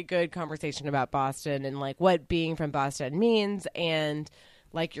 really good conversation about Boston and like what being from Boston means, and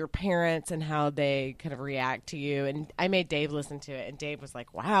like your parents and how they kind of react to you. And I made Dave listen to it, and Dave was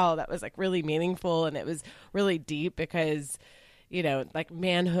like, wow, that was like really meaningful, and it was really deep because, like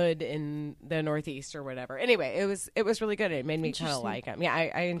manhood in the Northeast or whatever. Anyway, it was really good. It made me kind of like him. Yeah,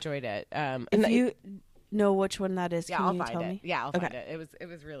 I enjoyed it. If you know which one that is, can I'll you find tell it. me? Yeah, I'll find it. It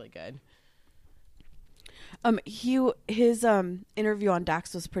was really good. His interview on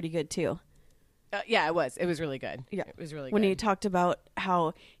Dax was pretty good too. Yeah, it was. It was really good. Yeah. It was really when good. he talked about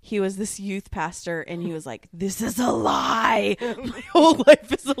how he was this youth pastor, and he was like, "This is a lie. My whole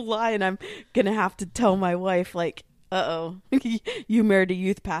life is a lie, and I'm gonna have to tell my wife, like, you married a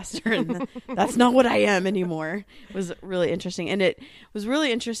youth pastor, and that's not what I am anymore." It was really interesting, and it was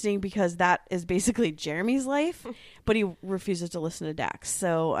really interesting because that is basically Jeremy's life, but he refuses to listen to Dax.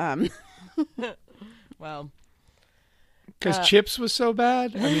 So, well. Because Chips was so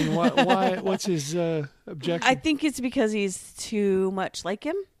bad? I mean, why? What's his objection? I think it's because he's too much like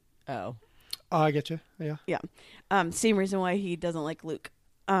him. Oh, I get you. Yeah. Yeah. Same reason why he doesn't like Luke.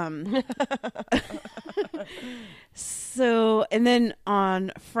 So, and then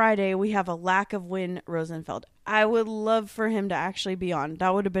on Friday, we have a lack of Win Rosenfeld. I would love for him to actually be on.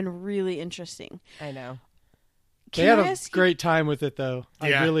 That would have been really interesting. I know. They had a great time with it, though.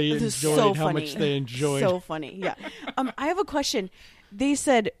 Yeah. I really This is enjoyed so how funny. much they enjoyed. So funny. Yeah. I have a question. They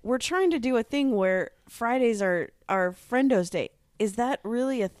said, we're trying to do a thing where Fridays are our Friendos Day. Is that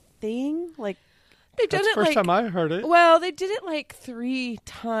really a thing? Like, They've done That's the it first time I heard it. Well, they did it like 3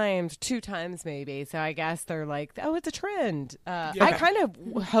 times, 2 times maybe. So I guess they're like, oh, it's a trend. I kind of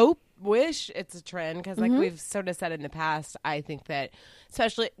wish it's a trend because, like we've sort of said in the past, I think that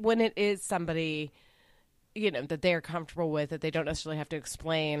especially when it is somebody, that they're comfortable with, that they don't necessarily have to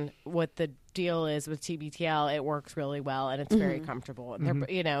explain what the deal is with TBTL, it works really well and it's very comfortable. And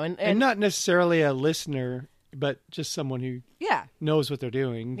they're, and not necessarily a listener, but just someone who knows what they're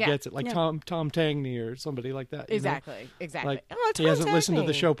doing, gets it, like Tom Tangney or somebody like that. Exactly. Like, oh, he hasn't listened to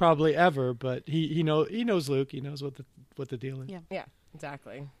the show probably ever, but he knows Luke. He knows what the deal is. Yeah,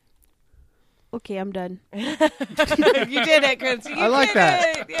 exactly. Okay, I'm done. You did it, Chris. I like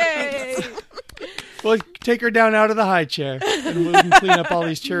that. Yay! Well, take her down out of the high chair, and we can clean up all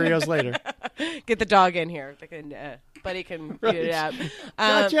these Cheerios later. Get the dog in here. They can, Buddy can eat it up.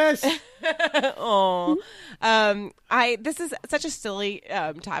 Jess. Oh, this is such a silly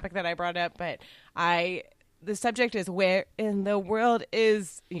topic that I brought up, but the subject is where in the world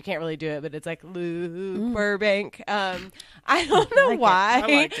is, you can't really do it, but it's like Luke Burbank. I don't know why.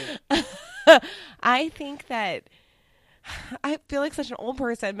 I liked it. I think that I feel like such an old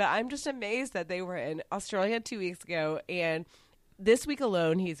person, but I'm just amazed that they were in Australia 2 weeks ago, and this week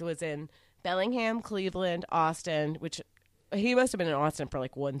alone he was in Bellingham, Cleveland, Austin, which he must have been in Austin for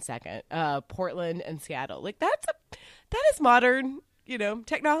like 1 second, Portland, and Seattle. Like that is modern,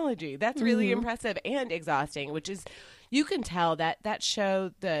 technology. That's really impressive and exhausting, which is, you can tell that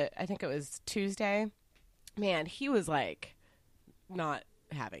show, I think it was Tuesday, man, he was like not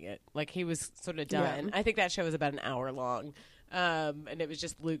having it. Like he was sort of done. I think that show was about an hour long. And it was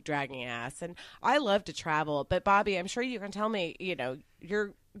just Luke dragging ass. And I love to travel, but Bobby, I'm sure you can tell me,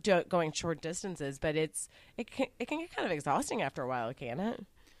 you're going short distances, but it can get kind of exhausting after a while, can it?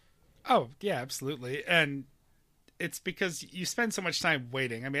 Oh yeah, absolutely. And it's because you spend so much time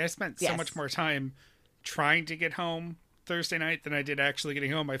waiting. I mean, I spent so much more time trying to get home Thursday night than I did actually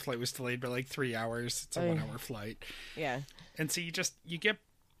getting home. My flight was delayed by like 3 hours. It's a 1 hour flight. Yeah. And so you get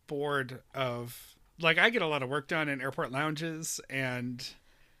bored of, like, I get a lot of work done in airport lounges and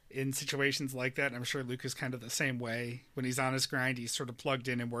in situations like that. And I'm sure Luke is kind of the same way. When he's on his grind, he's sort of plugged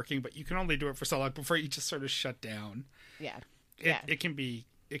in and working, but you can only do it for so long before you just sort of shut down. Yeah. It can be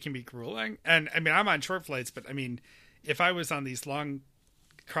grueling. And I mean, I'm on short flights, but I mean, if I was on these long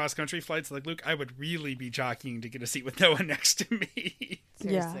cross-country flights like Luke, I would really be jockeying to get a seat with no one next to me.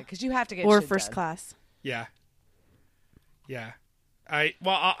 Seriously, because you have to get or shit first done. class. Yeah.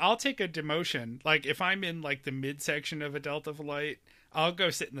 I'll take a demotion. Like if I'm in like the midsection of a Delta flight, I'll go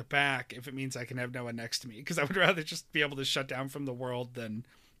sit in the back if it means I can have no one next to me, because I would rather just be able to shut down from the world than,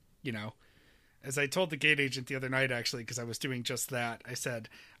 as I told the gate agent the other night, actually, because I was doing just that. I said,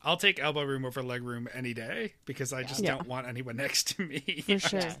 I'll take elbow room over leg room any day, because I just don't want anyone next to me. For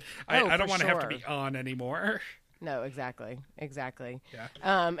sure. I don't want to have to be on anymore. No, exactly.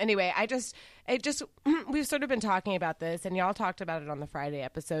 Yeah. Anyway, we've sort of been talking about this, and y'all talked about it on the Friday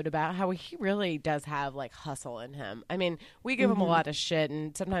episode about how he really does have like hustle in him. I mean, we give him a lot of shit,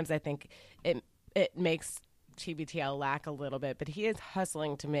 and sometimes I think it makes TBTL lack a little bit, but he is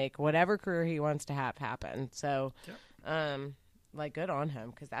hustling to make whatever career he wants to have happen. So, like, good on him,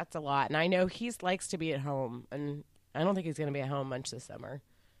 because that's a lot. And I know he likes to be at home, and I don't think he's going to be at home much this summer.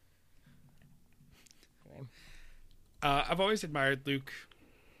 Anyway. I've always admired Luke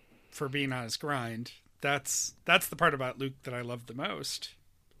for being on his grind. That's the part about Luke that I love the most,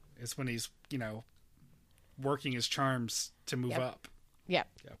 is when he's, working his charms to move up. Yeah,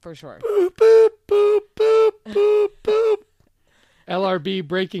 for sure. Boop, boop, boop, boop, boop, boop. LRB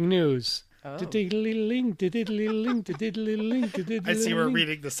breaking news. Oh. I I see we're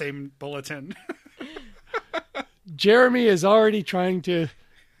reading the same bulletin. Jeremy is already trying to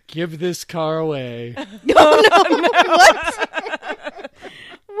give this car away.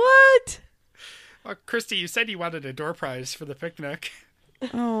 What? Well, Christy, you said you wanted a door prize for the picnic.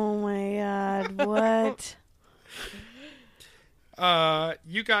 Oh my God! What?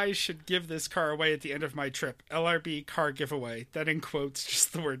 You guys should give this car away at the end of my trip. LRB car giveaway. That in quotes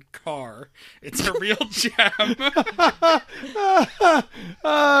just the word car. It's a real gem.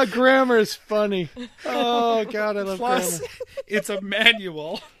 Grammar's funny. Oh God, I love Plus, grammar. it's a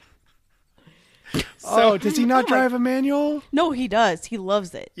manual. Oh, does he not drive a manual? No, he does. He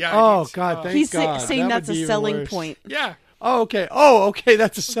loves it. Yeah. Oh God, thank He's God. saying That that's would be a even selling worse. point. Yeah. Oh, okay.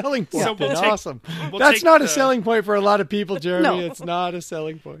 That's a selling point. So we'll Then. take- Awesome. we'll That's take not a the- selling point for a lot of people, Jeremy. No. It's not a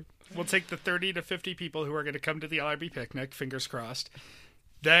selling point. We'll take the 30 to 50 people who are going to come to the LRB picnic, fingers crossed.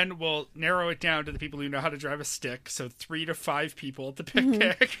 Then we'll narrow it down to the people who know how to drive a stick, so 3 to 5 people at the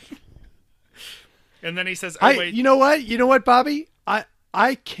picnic. And then he says, "Oh wait, You know what, Bobby?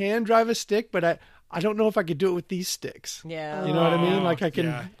 I can drive a stick, but I don't know if I could do it with these sticks. Yeah. You know what I mean? Oh, Like I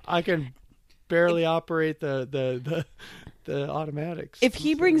yeah. can barely operate the automatics. If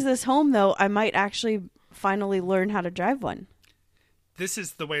he brings this home, though, I might actually finally learn how to drive one. This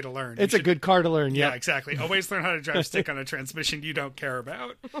is the way to learn. It's You a good car to learn. Yeah, Yeah. exactly. Always learn how to drive stick on a transmission you don't care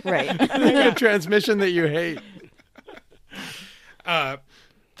about. Right. A transmission that you hate.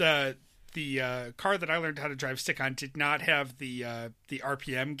 The car that I learned how to drive stick on did not have the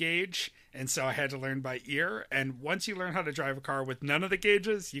RPM gauge, and so I had to learn by ear. And once you learn how to drive a car with none of the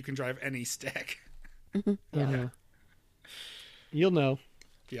gauges, you can drive any stick. Yeah. You'll know.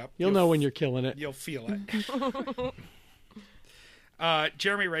 Yep. You'll know when you're killing it. You'll feel it.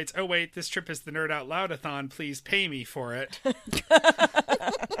 Jeremy writes, "Oh wait, this trip is the Nerd Out Loud-a-thon. Please pay me for it."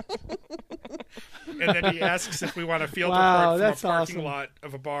 And then he asks if we want a field Wow, report from that's a parking awesome. lot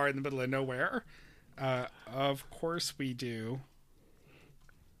of a bar in the middle of nowhere. Of course we do.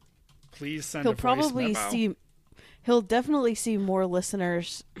 Please send He'll a voice probably memo. see. He'll definitely see more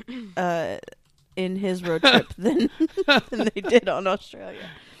listeners in his road trip than they did on Australia.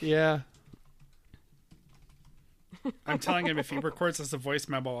 Yeah. I'm telling him if he records us a voice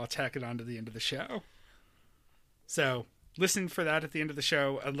memo, I'll tack it on to the end of the show. So listen for that at the end of the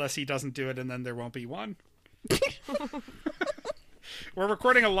show, unless he doesn't do it, and then there won't be one. We're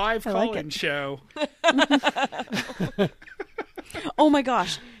recording a live I like call-in it. show. Oh my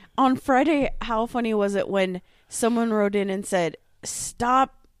gosh. On Friday, how funny was it when someone wrote in and said,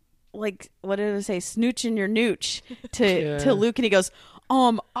 "Stop, like, what did it say? Snooching your nooch" Yeah. to Luke, and he goes,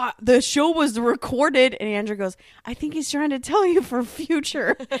 the show was recorded, and Andrew goes, "I think he's trying to tell you for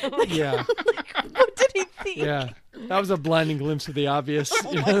future." Yeah. What did he think? Yeah. That was a blinding glimpse of the obvious.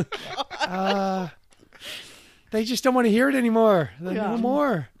 You know? They just don't want to hear it anymore. Like, Yeah. no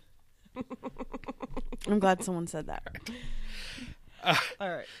more. I'm glad someone said that. All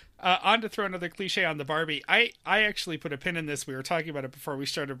right. On to throw another cliche on the Barbie. I actually put a pin in this. We were talking about it before we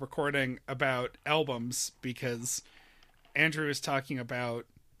started recording about albums, because Andrew is talking about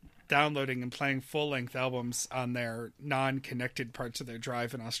downloading and playing full-length albums on their non-connected parts of their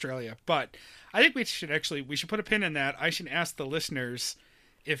drive in Australia. But I think we should put a pin in that. I should ask the listeners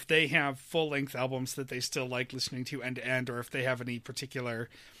if they have full-length albums that they still like listening to end to end, or if they have any particular...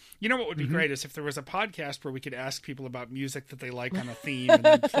 You know what would be great is if there was a podcast where we could ask people about music that they like on a theme and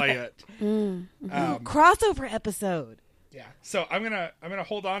then play it. Crossover episode. Yeah. So I'm gonna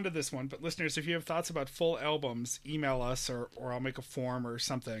hold on to this one, but listeners, if you have thoughts about full albums, email us or I'll make a form or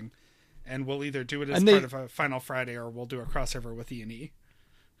something, and we'll either do it as part of a Final Friday or we'll do a crossover with E&E.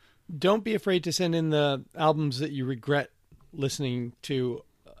 Don't be afraid to send in the albums that you regret listening to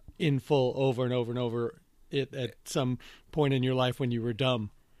in full over and over and over at some point in your life when you were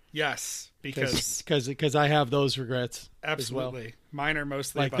dumb. Yes, because Because I have those regrets absolutely, as well. mine are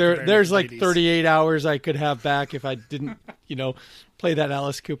mostly Like about the Bare there's Naked like Ladies. 38 hours I could have back if I didn't, play that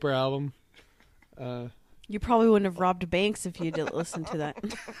Alice Cooper album. You probably wouldn't have robbed banks if you didn't listen to that.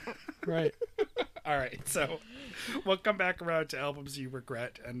 Right. All right, so we'll come back around to albums you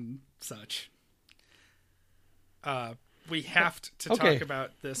regret and such. We have to talk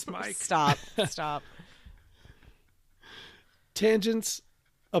about this, Mike. Stop. Tangents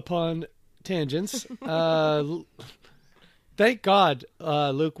upon tangents. Thank God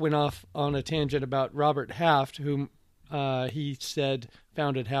Luke went off on a tangent about Robert Haft, whom he said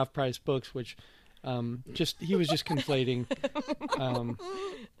founded Half Price Books, which he was just conflating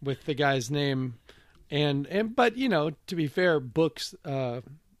with the guy's name. But to be fair, books are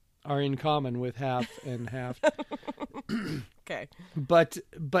in common with Half and Haft. Okay. But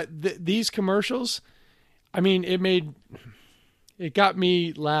these commercials, I mean, it got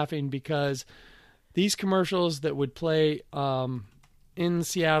me laughing because these commercials that would play in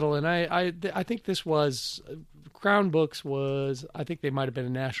Seattle, and I think this was Crown Books was, I think they might have been a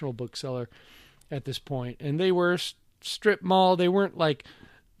national bookseller at this point, and they were strip mall. They weren't like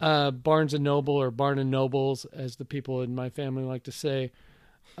Barnes and Noble or Barn and Nobles, as the people in my family like to say.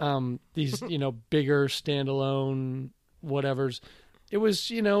 These bigger standalone whatevers. It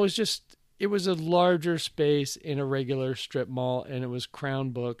was it was a larger space in a regular strip mall, and it was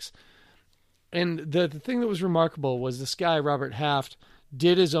Crown Books. And the thing that was remarkable was this guy, Robert Haft,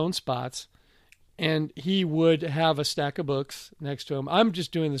 did his own spots, and he would have a stack of books next to him. I'm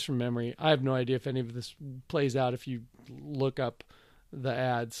just doing this from memory. I have no idea if any of this plays out if you look up the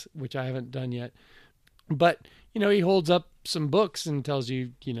ads, which I haven't done yet. But, he holds up some books and tells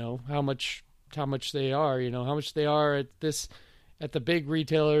you, how much they are, how much they are at the big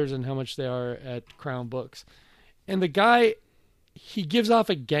retailers and how much they are at Crown Books. And the guy, he gives off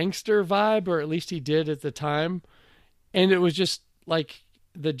a gangster vibe, or at least he did at the time. And it was just like,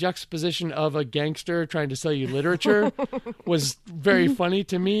 the juxtaposition of a gangster trying to sell you literature was very funny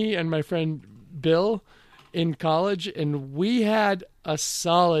to me and my friend Bill in college. And we had a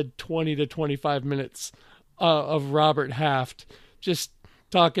solid 20 to 25 minutes of Robert Haft just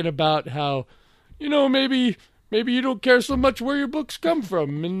talking about how, maybe you don't care so much where your books come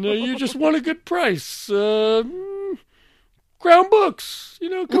from, and you just want a good price. Crown Books,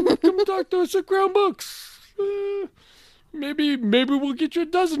 come talk to us at Crown Books. Maybe we'll get you a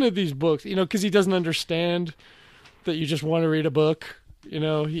dozen of these books, because he doesn't understand that you just want to read a book.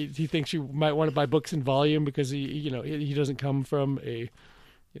 He thinks you might want to buy books in volume because he doesn't come from a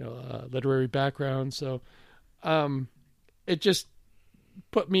literary background. So it just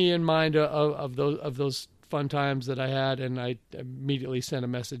put me in mind of those fun times that I had, and I immediately sent a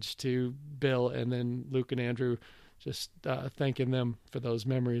message to Bill and then Luke and Andrew, just thanking them for those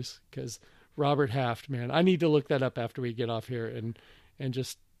memories. Because Robert Haft, man, I need to look that up after we get off here and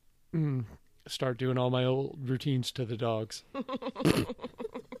just start doing all my old routines to the dogs.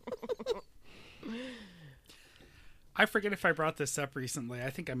 I forget if I brought this up recently. I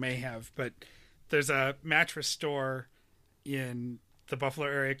think I may have, but there's a mattress store in the Buffalo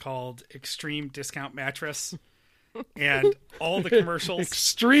area called Extreme Discount Mattress, and all the commercials.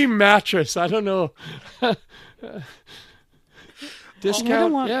 Extreme Mattress. I don't know. Discount. I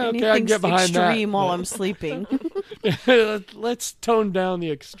don't want yeah, okay, anything I can get behind extreme that. while I'm sleeping. Let's tone down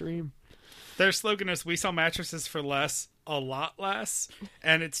the extreme. Their slogan is, "We sell mattresses for less, a lot less,"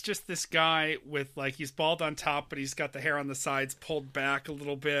 and it's just this guy with he's bald on top, but he's got the hair on the sides pulled back a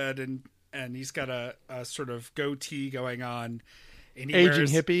little bit, and he's got a sort of goatee going on. And he Aging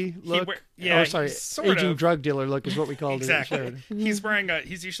wears, hippie look. Sort aging of. drug dealer look is what we call Exactly. it.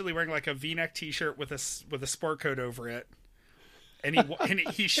 He's usually wearing a V-neck T-shirt with a sport coat over it, and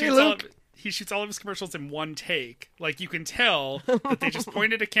he shoots all of his commercials in one take. You can tell that they just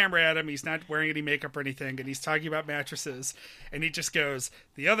pointed a camera at him. He's not wearing any makeup or anything, and he's talking about mattresses. And he just goes,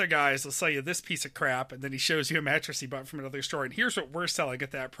 "The other guys will sell you this piece of crap," and then he shows you a mattress he bought from another store, and here's what we're selling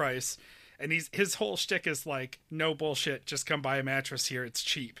at that price. And his whole shtick is no bullshit, just come buy a mattress here, it's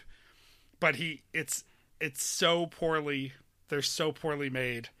cheap. But it's so poorly, they're so poorly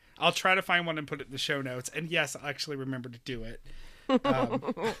made. I'll try to find one and put it in the show notes. And yes, I'll actually remember to do it.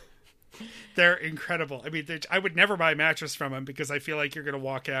 They're incredible. I mean, I would never buy a mattress from him because I feel like you're going to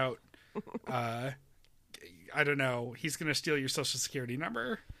walk out. I don't know. He's going to steal your social security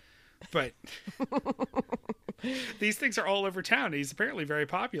number. But these things are all over town. He's apparently very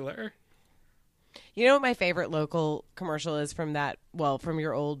popular. You know what my favorite local commercial is from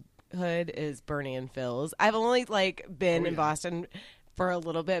your old hood is Bernie and Phil's. I've only been in Boston for a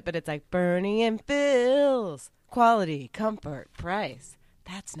little bit, but it's Bernie and Phil's. Quality, comfort, price.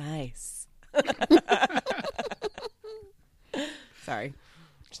 That's nice. Sorry.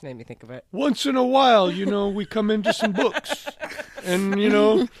 Just made me think of it. Once in a while, we come into some books. And,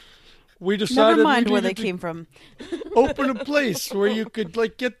 we decided Never mind where they came from. Open a place where you could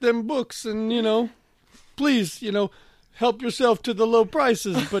get them books and, please, help yourself to the low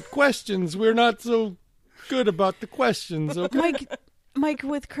prices. But questions, we're not so good about the questions, okay? Mike,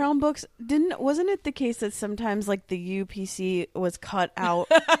 with Crown Books, wasn't it the case that sometimes the UPC was cut out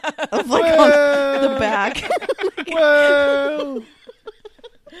of on the back? Well,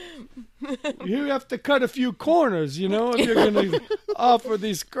 you have to cut a few corners, if you're going to offer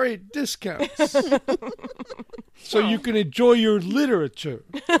these great discounts. So you can enjoy your literature.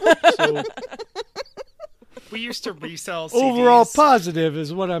 So, we used to resell CDs. Overall positive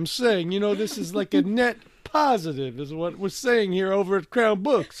is what I'm saying. This is a net positive is what we're saying here over at Crown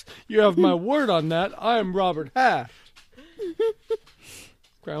Books. You have my word on that. I am Robert Haft.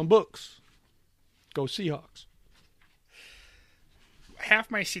 Crown Books. Go Seahawks. Half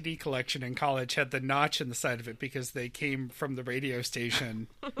my CD collection in college had the notch in the side of it because they came from the radio station.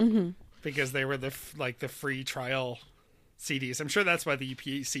 Because they were the free trial CDs. I'm sure that's why the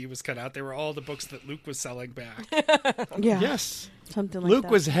UPC was cut out. They were all the books that Luke was selling back. Yeah. Yes. Something like Luke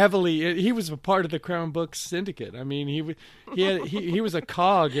that. was he was a part of the Crown Books syndicate. I mean, he was a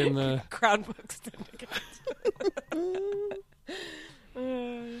cog in the Crown Books syndicate.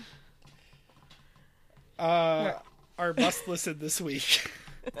 Our must listen this week.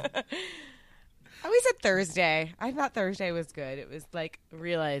 I always said Thursday. I thought Thursday was good. It was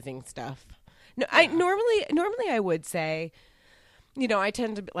realizing stuff. No, yeah. Normally I would say, I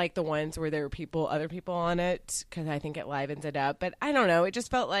tend to like the ones where there were other people on it because I think it livens it up. But I don't know. It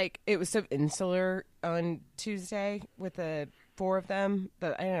just felt like it was so insular on Tuesday with the four of them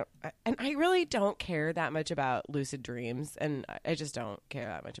that I really don't care that much about lucid dreams, and I just don't care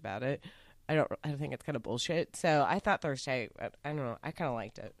that much about it. I don't think it's kind of bullshit. So I thought Thursday, I don't know, I kind of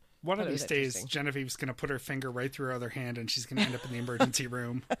liked it. One of Thought it these was days, interesting. Genevieve's going to put her finger right through her other hand, and she's going to end up in the emergency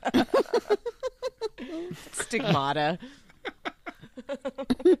room. Stigmata.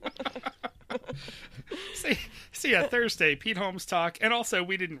 So yeah, Thursday, Pete Holmes talk, and also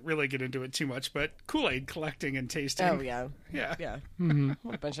we didn't really get into it too much, but Kool-Aid collecting and tasting. Oh yeah, Yeah. yeah.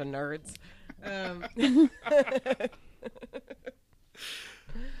 What a bunch of nerds.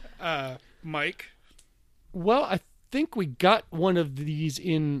 Mike, Well, I think we got one of these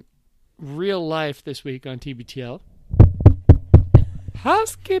in real life this week on TBTL.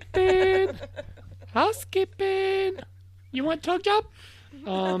 Housekeeping! Housekeeping! You want tug job?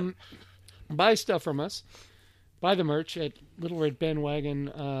 Buy stuff from us. Buy the merch at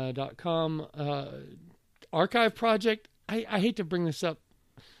littleredbandwagon.com. Archive project. I hate to bring this up,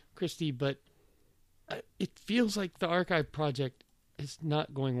 Christy, but it feels like the archive project is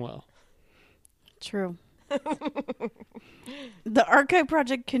not going well. True. The archive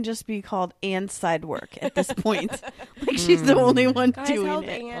project can just be called Anne's side work at this point. Like she's the only one Guys, doing help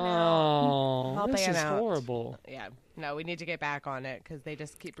it. Ann out. Oh, Help this Ann is out. horrible. Yeah, no, we need to get back on it because they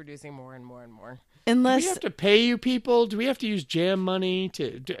just keep producing more and more and more. Do we Unless have to pay you people? Do we have to use jam money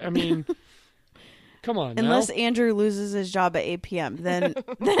I mean, come on now. unless Andrew loses his job at 8 p.m., then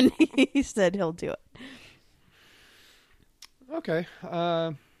he said he'll do it. Okay.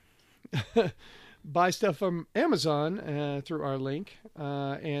 Buy stuff from Amazon through our link.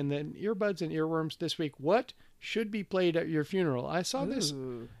 And then earbuds and earworms this week. What should be played at your funeral? I saw this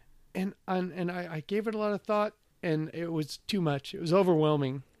and I gave it a lot of thought, and it was too much. It was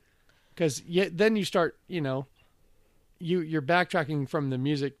overwhelming. Because then you start, you're backtracking from the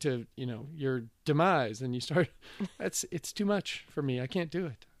music to, your demise, and you start, it's too much for me. I can't do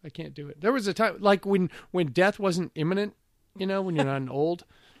it. There was a time, like when death wasn't imminent, when you're not old,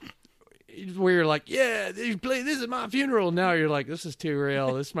 where you're like, yeah, they play, this is my funeral. Now you're like, this is too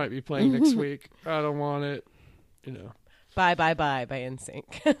real. This might be playing next week. I don't want it, Bye by NSYNC.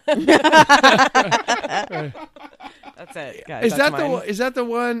 That's it, guys. Is That's that mine. is that the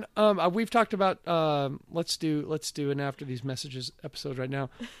one we've talked about? Let's do an after these messages episode right now.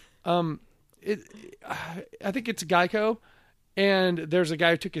 I think it's Geico, and there's a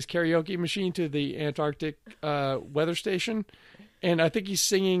guy who took his karaoke machine to the Antarctic weather station, and I think he's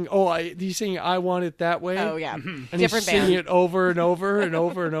singing. He's singing "I Want It That Way." Oh yeah, And different he's singing band. it over and over and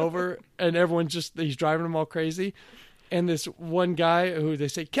over and over, and everyone's he's driving them all crazy. And this one guy who they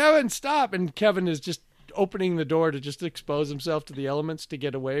say, Kevin, stop, and Kevin is just opening the door to just expose himself to the elements to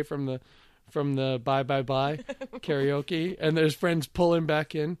get away from the bye karaoke, and there's friends pull him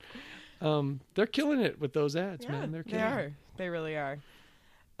back in. They're killing it with those ads, man. They're They killing it. are. They really are.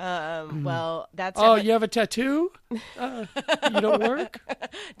 Well, that's Oh, you have a tattoo? You don't work?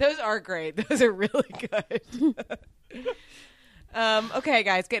 Those are great. Those are really good. Okay,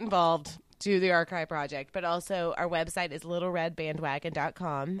 guys, get involved. Do the archive project, but also our website is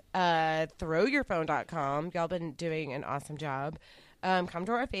littleredbandwagon.com. Throwyourphone.com. Y'all been doing an awesome job. Come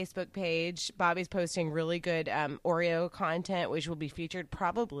to our Facebook page. Bobby's posting really good Oreo content, which will be featured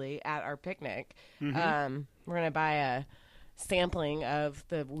probably at our picnic. We're going to buy a sampling of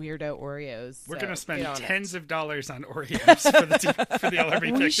the weirdo Oreos. we're so going to spend get on it. tens of dollars on Oreos for the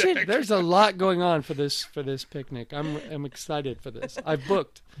LRB We should. picnic. There's a lot going on for this picnic. I'm excited for this. I've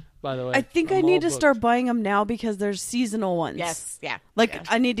booked, by the way. I think I'm I all need to booked. start buying them now because there's seasonal ones. Yes, yeah. Like yeah.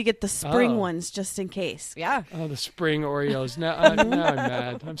 I need to get the spring Oh. ones just in case. Yeah. Oh, the spring Oreos. Now I'm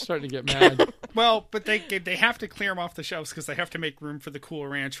mad. I'm starting to get mad. Well, but they have to clear them off the shelves because they have to make room for the Cool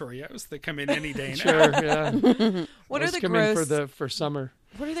Ranch Oreos that come in any day now. Sure, yeah. What are Those the come gross? in for summer.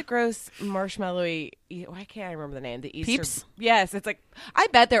 What are the gross marshmallowy? Why can't I remember the name? The Easter. Peeps? Yes, it's like I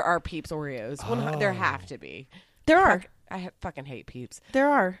bet there are Peeps Oreos. There have to be. There are. Fucking hate Peeps. There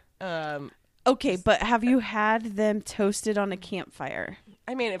are. Um, Okay, but have you had them toasted on a campfire?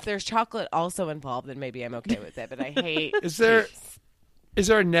 I mean, if there's chocolate also involved, then maybe I'm okay with it. But I hate. Is there Peeps.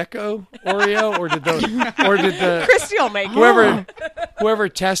 a Necco Oreo, or did the Christy will make whoever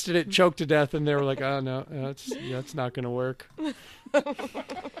tested it choked to death, and they were like, oh no, that's not going to work.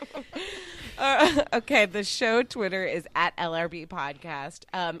 Okay, the show Twitter is at LRB Podcast.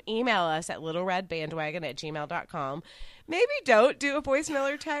 Email us at littleredbandwagon@gmail.com. Maybe don't do a voicemail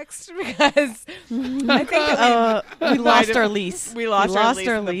or text because I think that We lost our lease. we lost our lease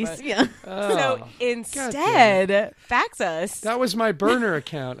in the lease. book. Yeah. so instead, fax us. That was my burner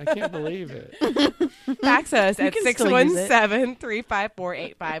account. I can't believe it. Fax us at can still use it.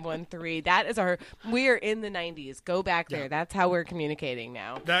 617-354-8513. That is we are in the 90s. Go back there. Yeah. That's how we're communicating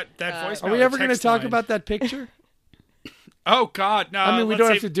now. That voicemail. Are we or ever going to text talk line- about that picture? Oh God, no! I mean, we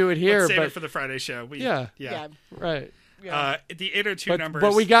don't have to do it here, let's save but it for the Friday show. yeah, right. The 802 numbers.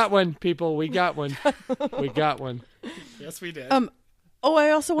 But we got one, people. We got one. We got one. Yes, we did. Oh,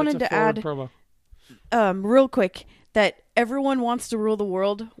 I also wanted That's a to add, forward promo. real quick, that "Everyone Wants to Rule the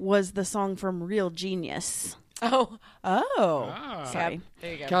World" was the song from Real Genius. Oh. Sorry. Yep.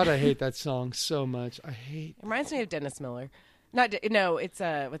 There you go. God, I hate that song so much. I hate. It reminds me of Dennis Miller. No, it's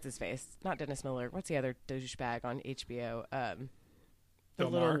what's his face? Not Dennis Miller. What's the other douchebag on HBO? The Bill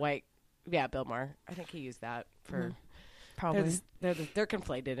little Maher? white. Yeah, Bill Maher. I think he used that for. Probably. They're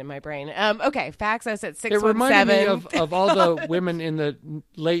conflated in my brain. Okay, fax us at 617. It reminded me of all the women in the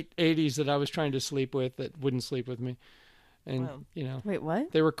late 80s that I was trying to sleep with that wouldn't sleep with me. And, Wow. Wait,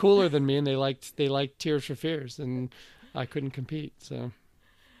 what? they were cooler than me, and they liked Tears for Fears, and I couldn't compete. So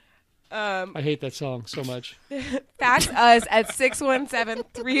I hate that song so much. Fax us at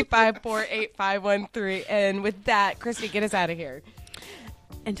 617-354-8513. And with that, Christy, get us out of here.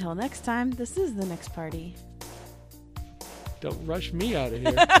 Until next time, this is The Next Party. Don't rush me out of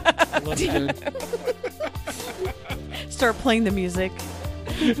here. I love it. Start playing the music.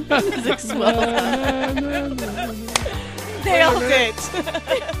 Music swell. Nailed it.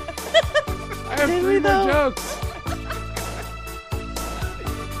 I have Did 3 we, more though? jokes.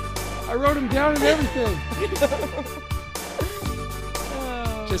 I wrote them down and everything.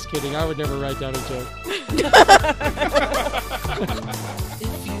 Just kidding. I would never write down a joke.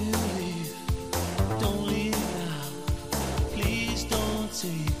 If you leave, don't leave now. Please don't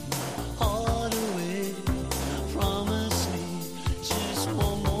take my heart away. Promise me just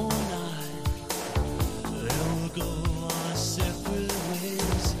one more night. Then we'll go our separate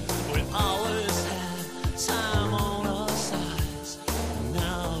ways. We always had time on our sides.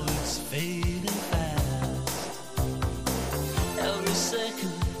 Now it's fading fast. Every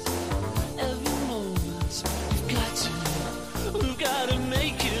second, every moment, we've got to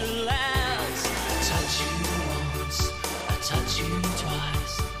make it last. Touch you once, I touch you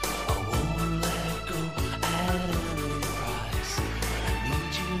twice. I won't let go at any price. I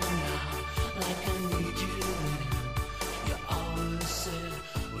need you now, like I need you then. You always said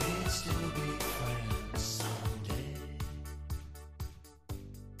we'd still be friends someday.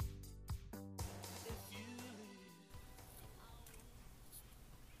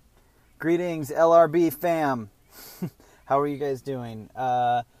 Greetings, LRB fam. How are you guys doing?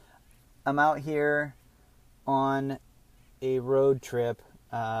 I'm out here on a road trip.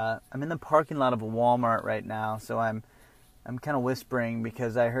 I'm in the parking lot of a Walmart right now, so I'm kind of whispering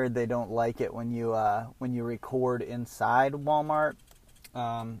because I heard they don't like it when you record inside Walmart.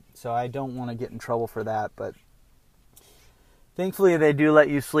 So I don't want to get in trouble for that, but thankfully they do let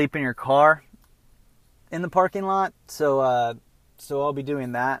you sleep in your car in the parking lot. So I'll be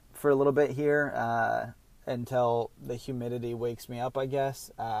doing that for a little bit here until the humidity wakes me up, I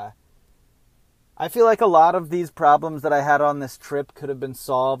guess. I feel like a lot of these problems that I had on this trip could have been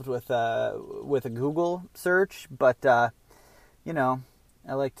solved with a Google search, but I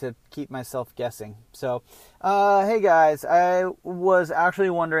like to keep myself guessing. So, hey guys, I was actually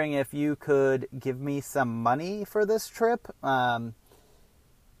wondering if you could give me some money for this trip, for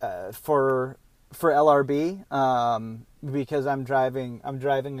LRB, because I'm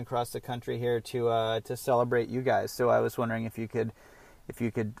driving across the country here to celebrate you guys. So I was wondering if you could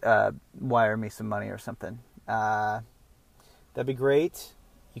wire me some money or something. That'd be great.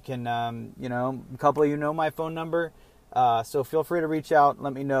 You can, a couple of you know my phone number. So feel free to reach out and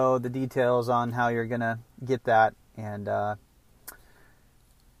let me know the details on how you're going to get that. And have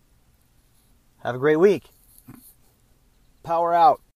a great week. Power out.